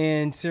him,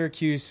 and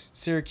Syracuse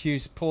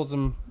pulls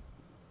him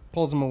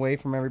away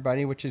from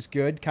everybody, which is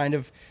good. Kind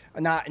of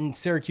not in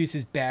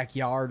Syracuse's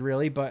backyard,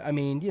 really, but I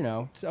mean,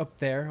 it's up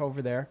there,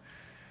 over there,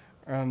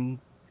 in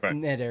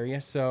that area.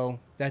 So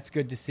that's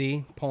good to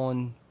see.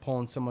 Pulling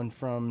someone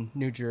from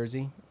New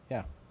Jersey.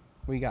 Yeah,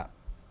 what you got?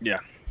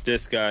 Yeah,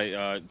 this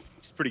guy,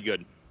 he's pretty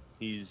good.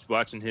 He's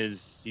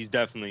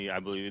definitely, I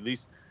believe, at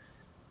least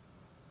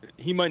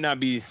he might not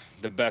be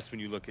the best when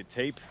you look at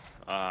tape,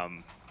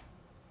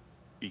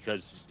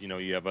 because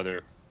you have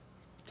other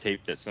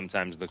tape that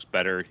sometimes looks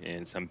better,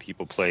 and some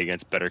people play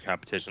against better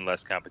competition,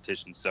 less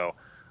competition. So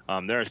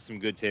there is some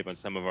good tape on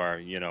some of our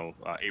 8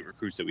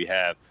 recruits that we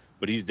have,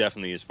 but he's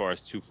definitely, as far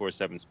as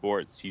 247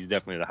 sports, he's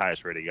definitely the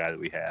highest rated guy that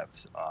we have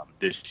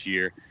this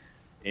year.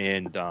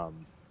 And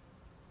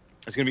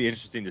it's going to be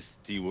interesting to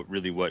see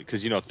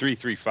because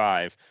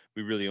 3-3-5,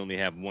 we really only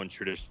have one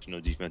traditional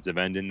defensive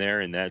end in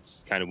there, and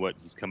that's kind of what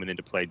he's coming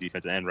into play,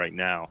 defensive end right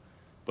now.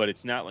 But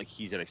it's not like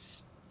he's at a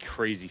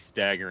crazy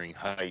staggering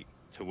height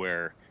to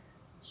where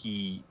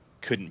he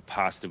couldn't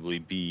possibly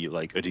be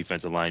like a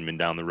defensive lineman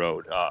down the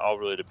road. All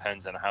really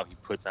depends on how he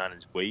puts on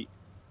his weight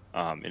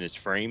and his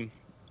frame.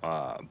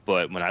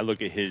 But when I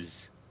look at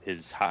his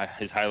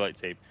highlight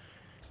tape,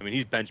 I mean,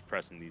 he's bench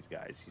pressing these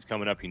guys. He's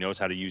coming up. He knows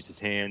how to use his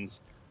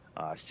hands.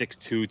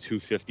 6'2",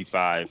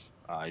 255.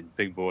 He's a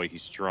big boy.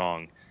 He's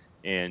strong.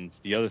 And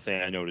the other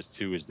thing I noticed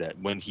too is that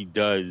when he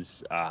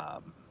does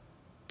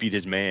beat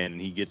his man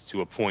and he gets to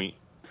a point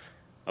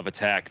of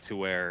attack to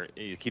where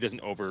he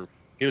doesn't over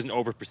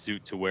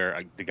pursuit to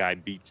where the guy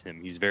beats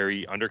him. He's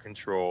very under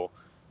control,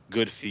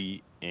 good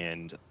feet,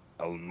 and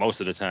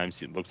most of the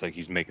times it looks like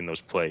he's making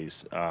those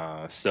plays.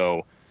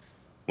 So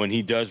when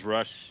he does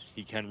rush,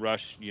 he can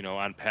rush,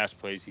 on pass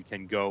plays, he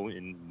can go,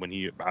 and when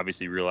he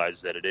obviously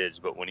realizes that it is,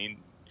 but when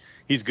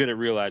he's good at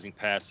realizing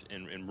pass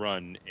and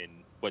run and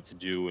what to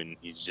do, and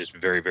he's just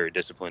very, very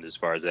disciplined as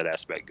far as that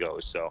aspect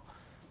goes. So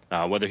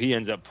whether he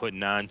ends up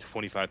putting on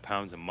 25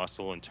 pounds of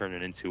muscle and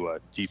turning into a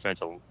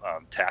defensive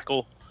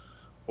tackle,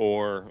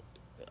 or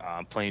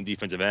playing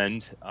defensive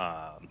end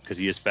because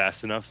he is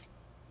fast enough,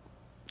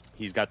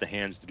 he's got the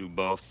hands to do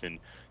both, and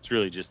it's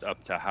really just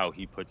up to how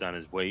he puts on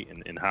his weight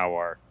and how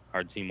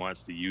our team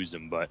wants to use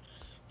him. But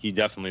he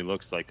definitely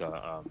looks like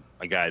a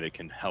guy that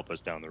can help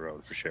us down the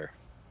road for sure.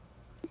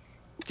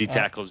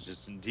 D-tackle is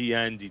just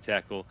D-end,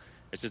 D-tackle.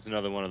 It's just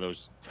another one of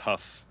those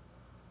tough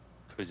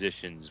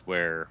positions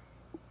where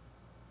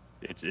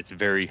it's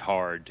very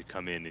hard to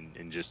come in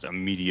and just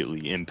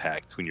immediately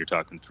impact when you're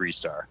talking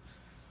 3-star.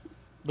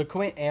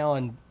 LeQuint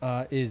Allen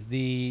is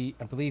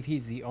I believe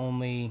he's the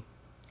only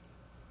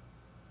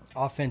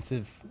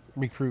offensive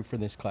recruit for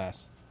this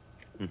class,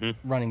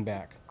 running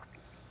back.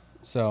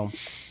 So,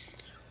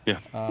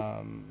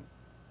 yeah.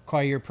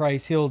 Qua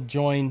Price, he'll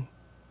join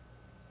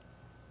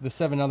the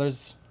 7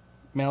 others: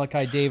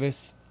 Malachi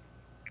Davis,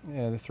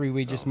 the 3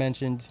 we just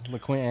mentioned,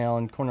 LeQuint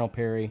Allen, Cornell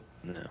Perry.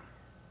 Yeah.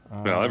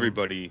 Well,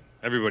 everybody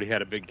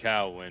had a big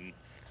cow when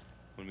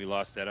we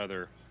lost that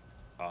other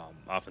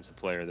offensive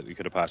player that we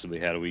could have possibly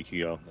had a week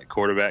ago. That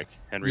quarterback,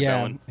 Henry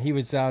Bellin. He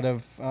was out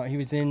of. He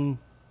was in.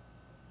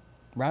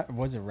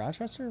 Was it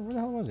Rochester? Where the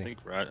hell was he?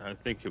 I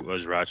think it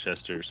was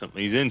Rochester or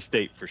something. He's in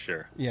state for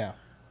sure. Yeah,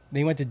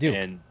 he went to Duke.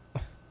 And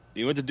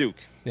he went to Duke.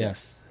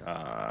 Yes.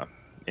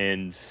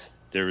 And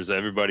there was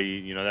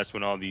everybody. That's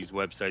when all these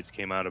websites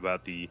came out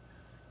about the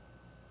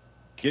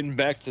getting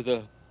back to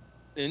the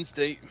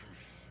in-state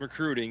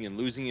recruiting and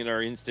losing in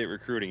our in-state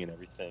recruiting and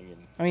everything.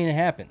 And I mean, it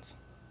happens.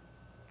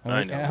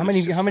 I know. How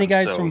many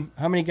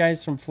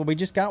guys from Florida? We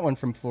just got one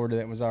from Florida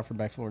that was offered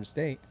by Florida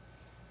State.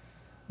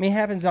 I mean, it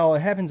happens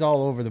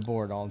all over the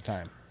board all the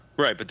time.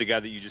 Right, but the guy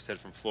that you just said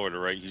from Florida,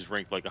 right? He's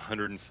ranked like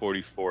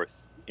 144th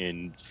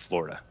in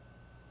Florida.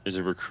 is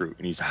a recruit,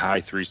 and he's a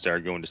high 3-star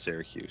going to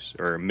Syracuse,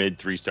 or a mid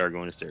 3-star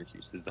going to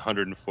Syracuse. Is the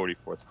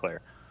 144th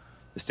player.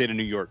 The state of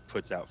New York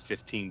puts out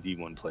 15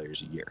 D1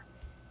 players a year.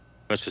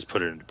 Let's just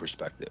put it into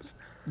perspective.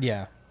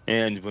 Yeah.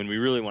 And when we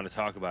really want to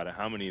talk about it,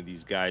 how many of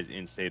these guys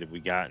in state have we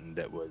gotten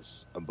that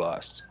was a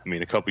bust? I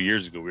mean, a couple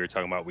years ago, we were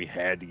talking about we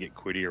had to get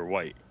Whittier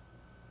White,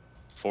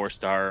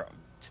 4-star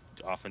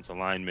offensive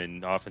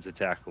lineman, offensive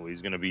tackle.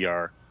 He's going to be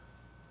our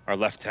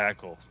left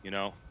tackle.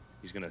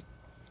 He's going to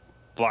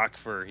block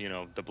for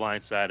the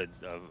blind side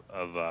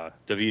of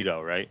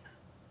DeVito, right?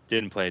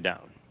 Didn't play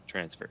down,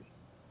 transferred.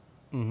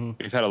 Mm-hmm.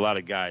 We've had a lot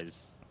of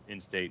guys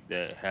in state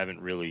that haven't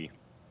really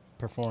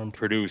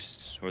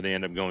produced, or they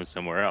end up going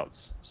somewhere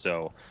else.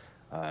 So,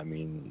 I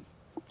mean,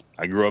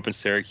 I grew up in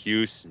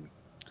Syracuse and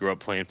grew up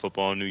playing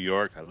football in New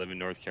York. I live in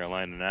North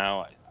Carolina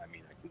now.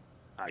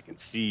 I can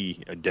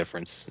see a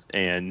difference,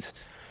 and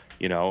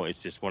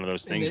it's just one of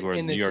those things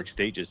where New York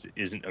State just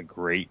isn't a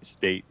great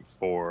state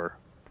for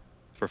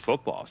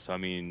football. So I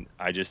mean,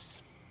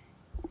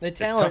 the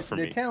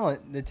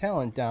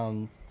talent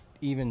down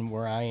even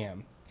where I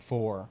am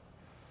for.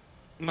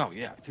 No,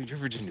 yeah, dude, you're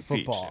Virginia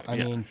football. Beach. I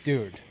mean,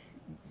 dude.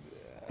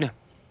 Yeah.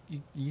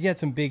 You got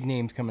some big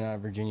names coming out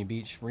of Virginia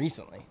Beach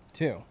recently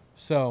too.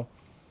 So,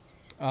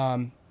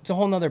 it's a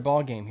whole nother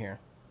ball game here.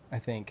 I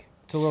think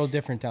it's a little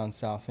different down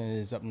south than it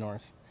is up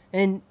north.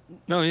 And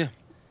oh yeah,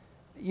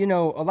 a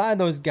lot of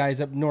those guys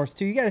up north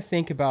too. You got to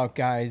think about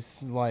guys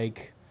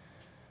like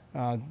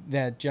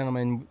that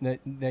gentleman,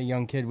 that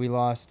young kid we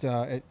lost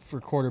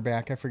for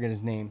quarterback. I forget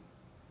his name.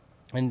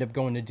 Ended up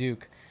going to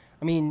Duke.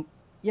 I mean,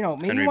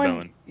 maybe Henry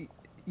Bowen.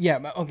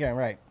 Yeah, okay,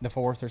 right. The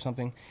 4th or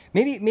something.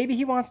 Maybe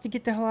he wants to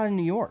get the hell out of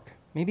New York.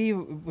 Maybe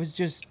it was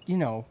just,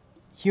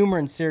 humor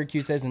in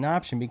Syracuse as an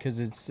option because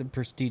it's a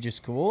prestigious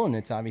school and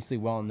it's obviously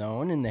well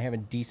known and they have a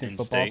decent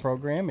football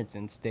program. It's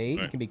in state.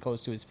 Right. It can be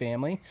close to his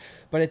family.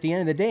 But at the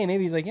end of the day,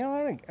 maybe he's like,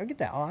 I'll get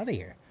the hell out of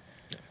here.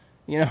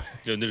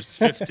 So there's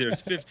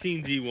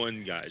 15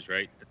 D1 guys,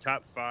 right? The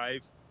top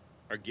 5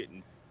 are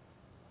getting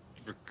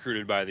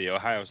recruited by the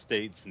Ohio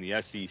States and the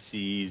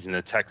SECs and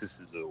the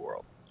Texases of the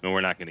world. No,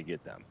 we're not going to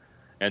get them.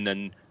 And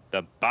then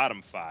the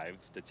bottom 5,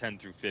 the 10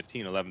 through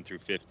 15, 11 through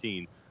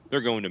 15,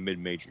 they're going to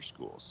mid-major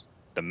schools.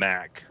 The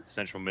MAC,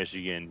 Central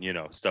Michigan,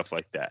 stuff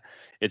like that.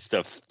 It's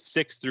the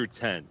 6 through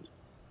 10,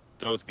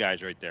 those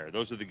guys right there.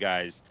 Those are the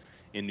guys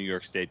in New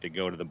York State that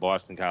go to the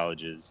Boston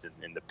colleges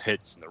and the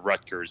Pitts and the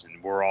Rutgers,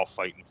 and we're all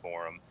fighting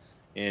for them.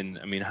 And,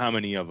 I mean, how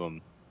many of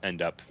them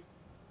end up?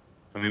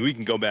 I mean, we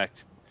can go back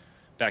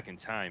in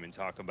time and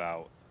talk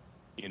about,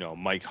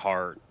 Mike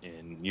Hart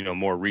and,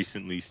 more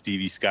recently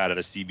Stevie Scott out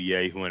of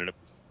CBA, who ended up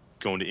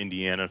going to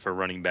Indiana for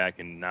running back,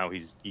 and now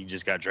he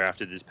just got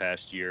drafted this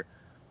past year.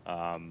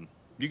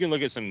 You can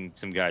look at some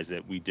guys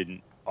that we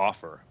didn't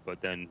offer,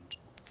 but then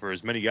for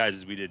as many guys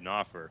as we didn't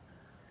offer,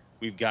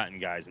 we've gotten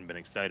guys and been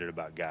excited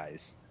about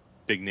guys,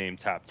 big name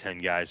top 10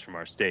 guys from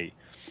our state,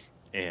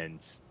 and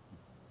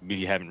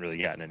we haven't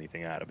really gotten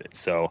anything out of it.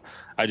 So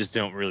I just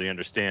don't really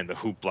understand the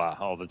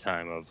hoopla all the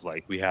time of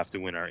like, we have to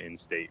win our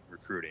in-state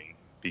recruiting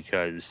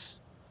because,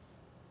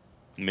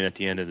 I mean, at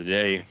the end of the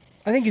day,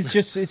 I think it's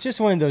just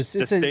one of those.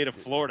 The state of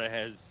Florida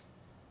has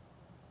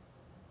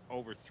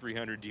over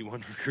 300 D1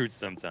 recruits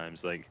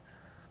sometimes. Like,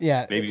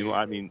 yeah, maybe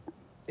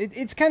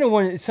it's kind of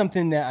it's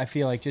something that I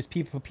feel like just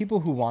people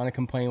who want to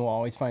complain will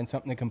always find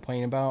something to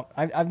complain about.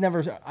 I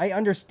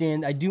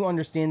do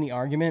understand the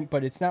argument,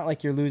 but it's not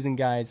like you're losing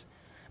guys.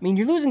 I mean,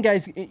 you're losing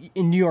guys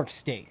in New York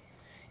State.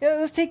 Yeah,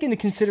 let's take into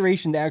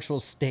consideration the actual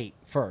state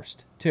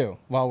first too,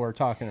 while we're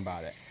talking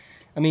about it.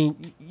 I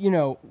mean,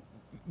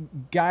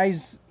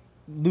 guys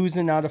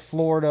losing out of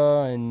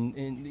Florida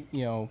and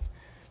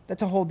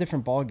that's a whole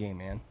different ball game,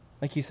 man.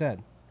 Like you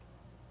said,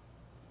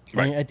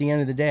 right. I mean, at the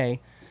end of the day,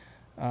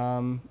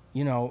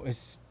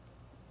 it's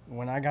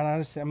when I got out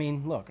of. I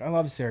mean, look, I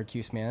love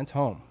Syracuse, man. It's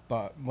home.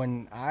 But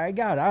when I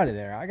got out of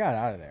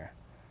there.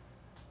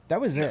 That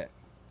was it.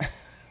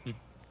 You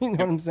know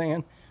what I'm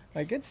saying?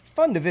 Like, it's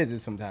fun to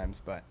visit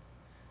sometimes, but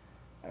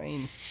I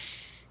mean,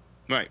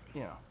 right.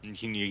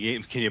 Can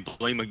you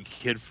blame a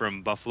kid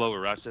from Buffalo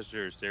or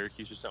Rochester or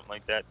Syracuse or something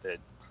like that,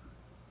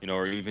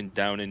 or even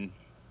down in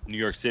New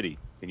York City?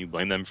 Can you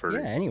blame them for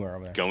anywhere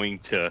over there going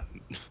to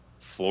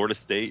Florida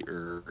State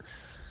or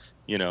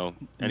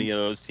any of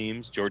those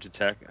teams, Georgia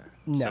Tech,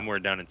 somewhere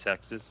down in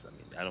Texas? I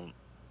mean, I don't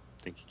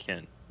think you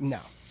can.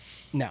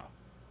 No.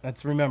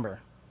 Let's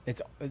remember,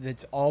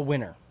 it's all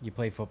winter. You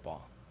play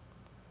football.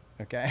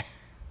 Okay,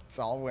 it's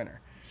all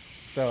winter.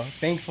 So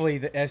thankfully,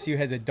 the SU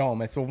has a dome.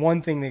 That's the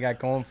one thing they got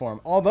going for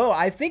them. Although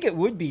I think it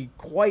would be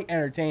quite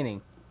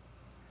entertaining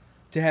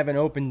to have an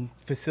open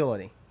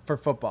facility for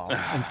football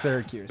in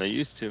Syracuse. They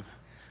used to.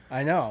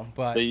 I know,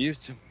 but they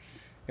used to.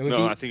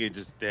 I think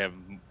they have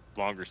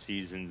longer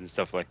seasons and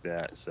stuff like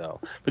that. So,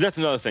 but that's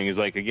another thing. Is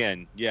like,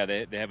 again, yeah,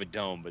 they have a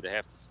dome, but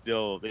they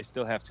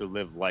still have to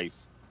live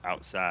life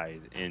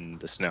outside in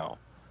the snow.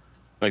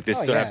 Like they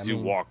still have to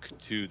walk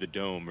to the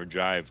dome or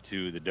drive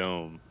to the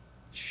dome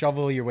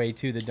shovel your way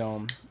to the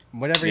Dome.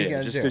 Whatever you got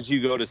to do. Just because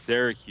you go to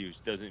Syracuse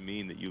doesn't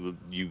mean that you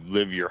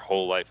live your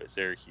whole life at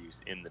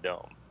Syracuse in the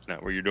Dome. It's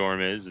not where your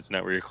dorm is. It's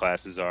not where your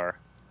classes are.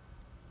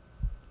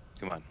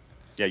 Come on.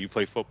 Yeah, you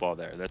play football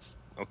there. That's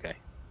okay.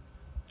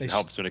 It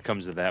helps when it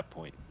comes to that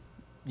point.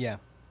 Yeah,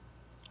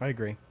 I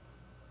agree.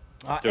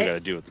 Still got to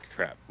deal with the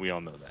crap. We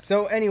all know that.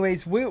 So,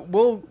 anyways,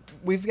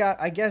 we've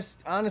got. I guess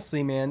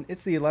honestly, man,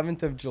 it's the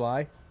 11th of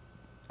July.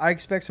 I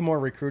expect some more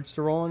recruits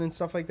to roll in and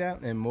stuff like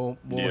that, and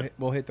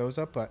we'll hit those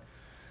up. But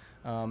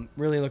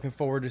really looking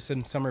forward to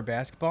some summer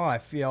basketball. I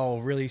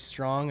feel really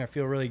strong. I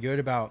feel really good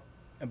about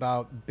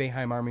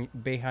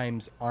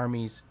Boeheim's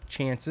Army's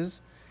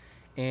chances,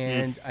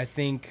 and I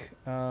think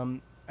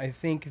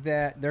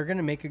that they're going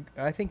to make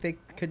I think they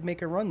could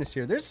make a run this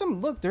year. There's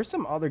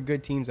some other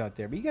good teams out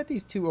there, but you got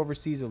these two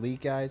overseas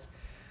elite guys.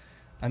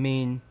 I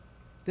mean,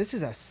 this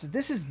is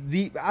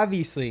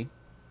obviously,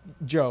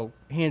 Joe,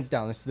 hands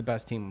down, this is the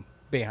best team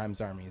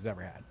Boeheim's Army has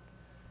ever had.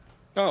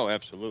 Oh,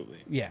 absolutely.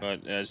 Yeah.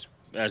 But as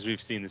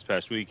we've seen this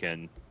past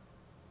weekend,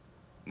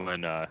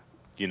 when the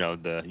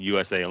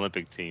USA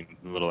Olympic team,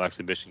 the little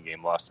exhibition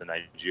game, lost to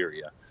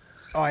Nigeria.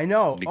 Oh, I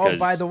know. Oh,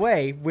 by the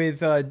way, with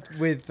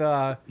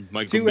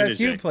two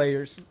SU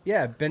players,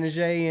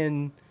 Benajay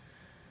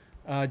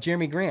and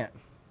Jeremy Grant.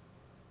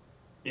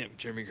 Yep,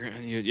 Jeremy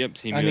Grant. Yep,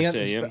 Team on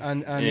USA.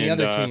 On the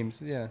other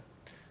teams, yeah.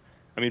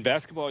 I mean,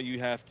 basketball, you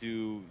have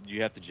to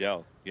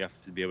gel. You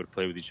have to be able to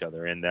play with each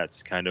other, and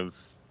that's kind of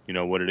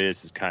what it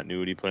is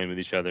continuity, playing with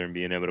each other and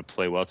being able to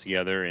play well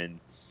together. And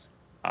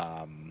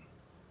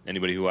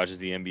anybody who watches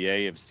the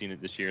NBA have seen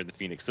it this year, the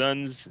Phoenix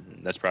Suns.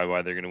 And that's probably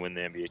why they're going to win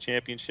the NBA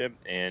championship.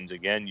 And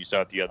again, you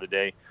saw it the other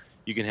day.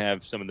 You can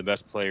have some of the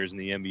best players in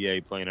the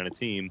NBA playing on a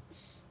team,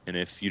 and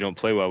if you don't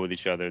play well with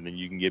each other, then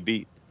you can get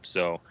beat.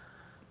 So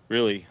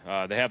really,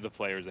 they have the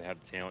players, they have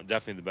the talent.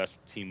 Definitely the best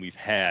team we've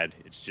had.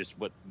 It's just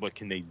what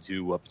can they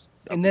do up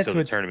until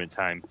the tournament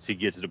time to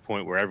get to the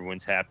point where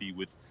everyone's happy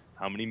with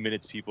how many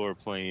minutes people are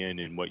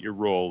playing and what your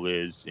role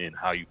is and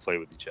how you play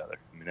with each other.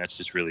 I mean, that's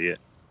just really it.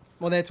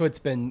 Well, that's what's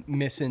been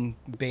missing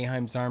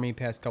Boeheim's Army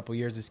past couple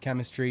years is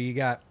chemistry. You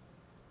got,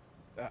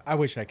 I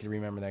wish I could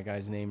remember that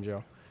guy's name,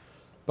 Joe,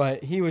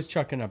 but he was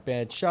chucking up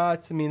bad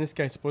shots. I mean, this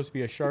guy's supposed to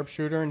be a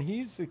sharpshooter, and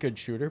he's a good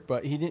shooter,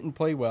 but he didn't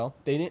play well.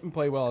 They didn't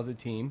play well as a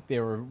team. They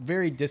were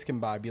very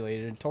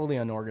discombobulated and totally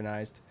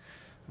unorganized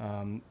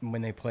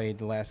when they played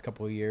the last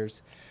couple of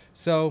years.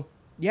 So,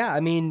 yeah, I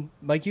mean,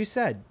 like you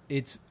said,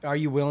 are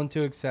you willing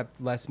to accept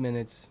less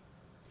minutes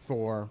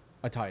for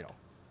a title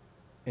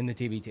in the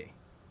TBT?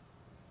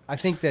 I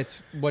think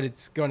that's what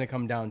it's going to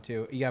come down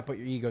to. You got to put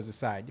your egos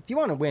aside. If you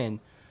want to win,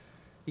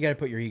 you got to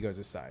put your egos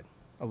aside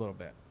a little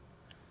bit.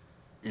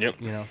 Yep.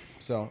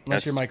 So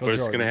unless you're Michael Jordan.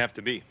 But it's going to have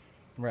to be.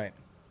 Right.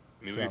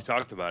 I mean, we've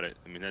talked about it.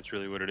 I mean, that's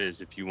really what it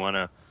is. If you want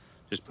to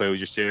just play with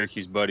your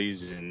Syracuse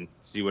buddies and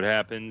see what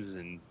happens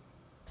and,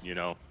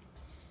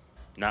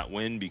 not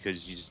win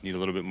because you just need a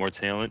little bit more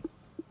talent,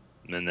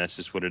 then that's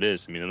just what it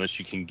is. I mean, unless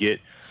you can get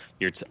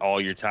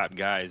all your top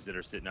guys that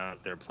are sitting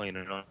out there playing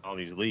in all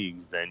these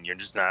leagues, then you're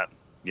just not,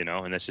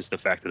 and that's just the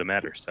fact of the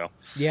matter. So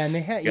yeah, and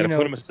they had you got to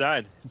put them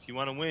aside. If you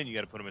want to win, you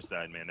got to put them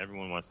aside, man.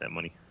 Everyone wants that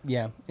money.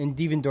 Yeah, and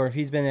Devendorf,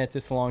 he's been at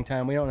this a long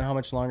time. We don't know how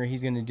much longer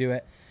he's going to do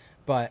it,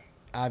 but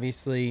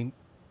obviously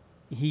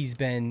he's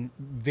been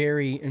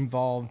very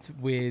involved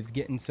with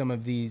getting some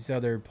of these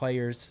other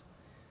players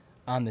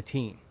on the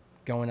team,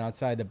 going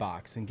outside the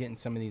box and getting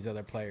some of these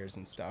other players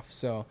and stuff.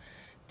 So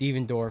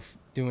Devendorf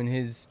doing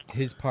his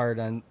part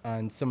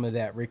on some of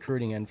that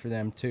recruiting end for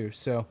them too.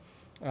 So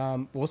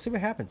we'll see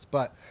what happens.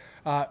 But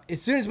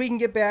as soon as we can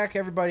get back,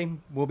 everybody,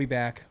 we'll be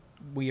back.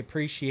 We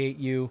appreciate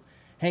you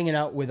hanging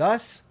out with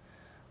us.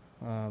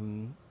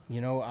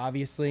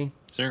 Obviously.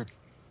 Sure.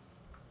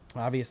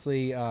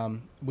 Obviously, I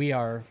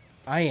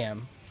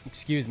am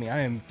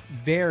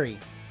very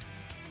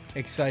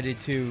excited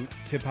to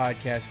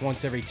podcast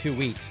once every 2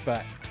 weeks,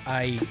 but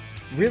I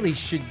really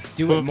should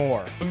do it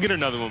more. We'll get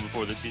another one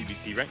before the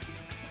TBT, right?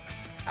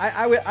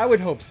 I would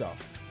hope so,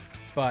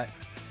 but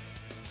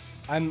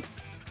I'm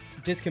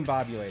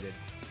discombobulated.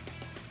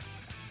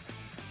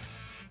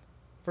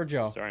 For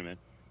Joe. Sorry, man.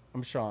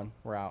 I'm Sean.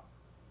 We're out.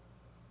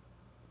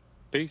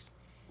 Peace.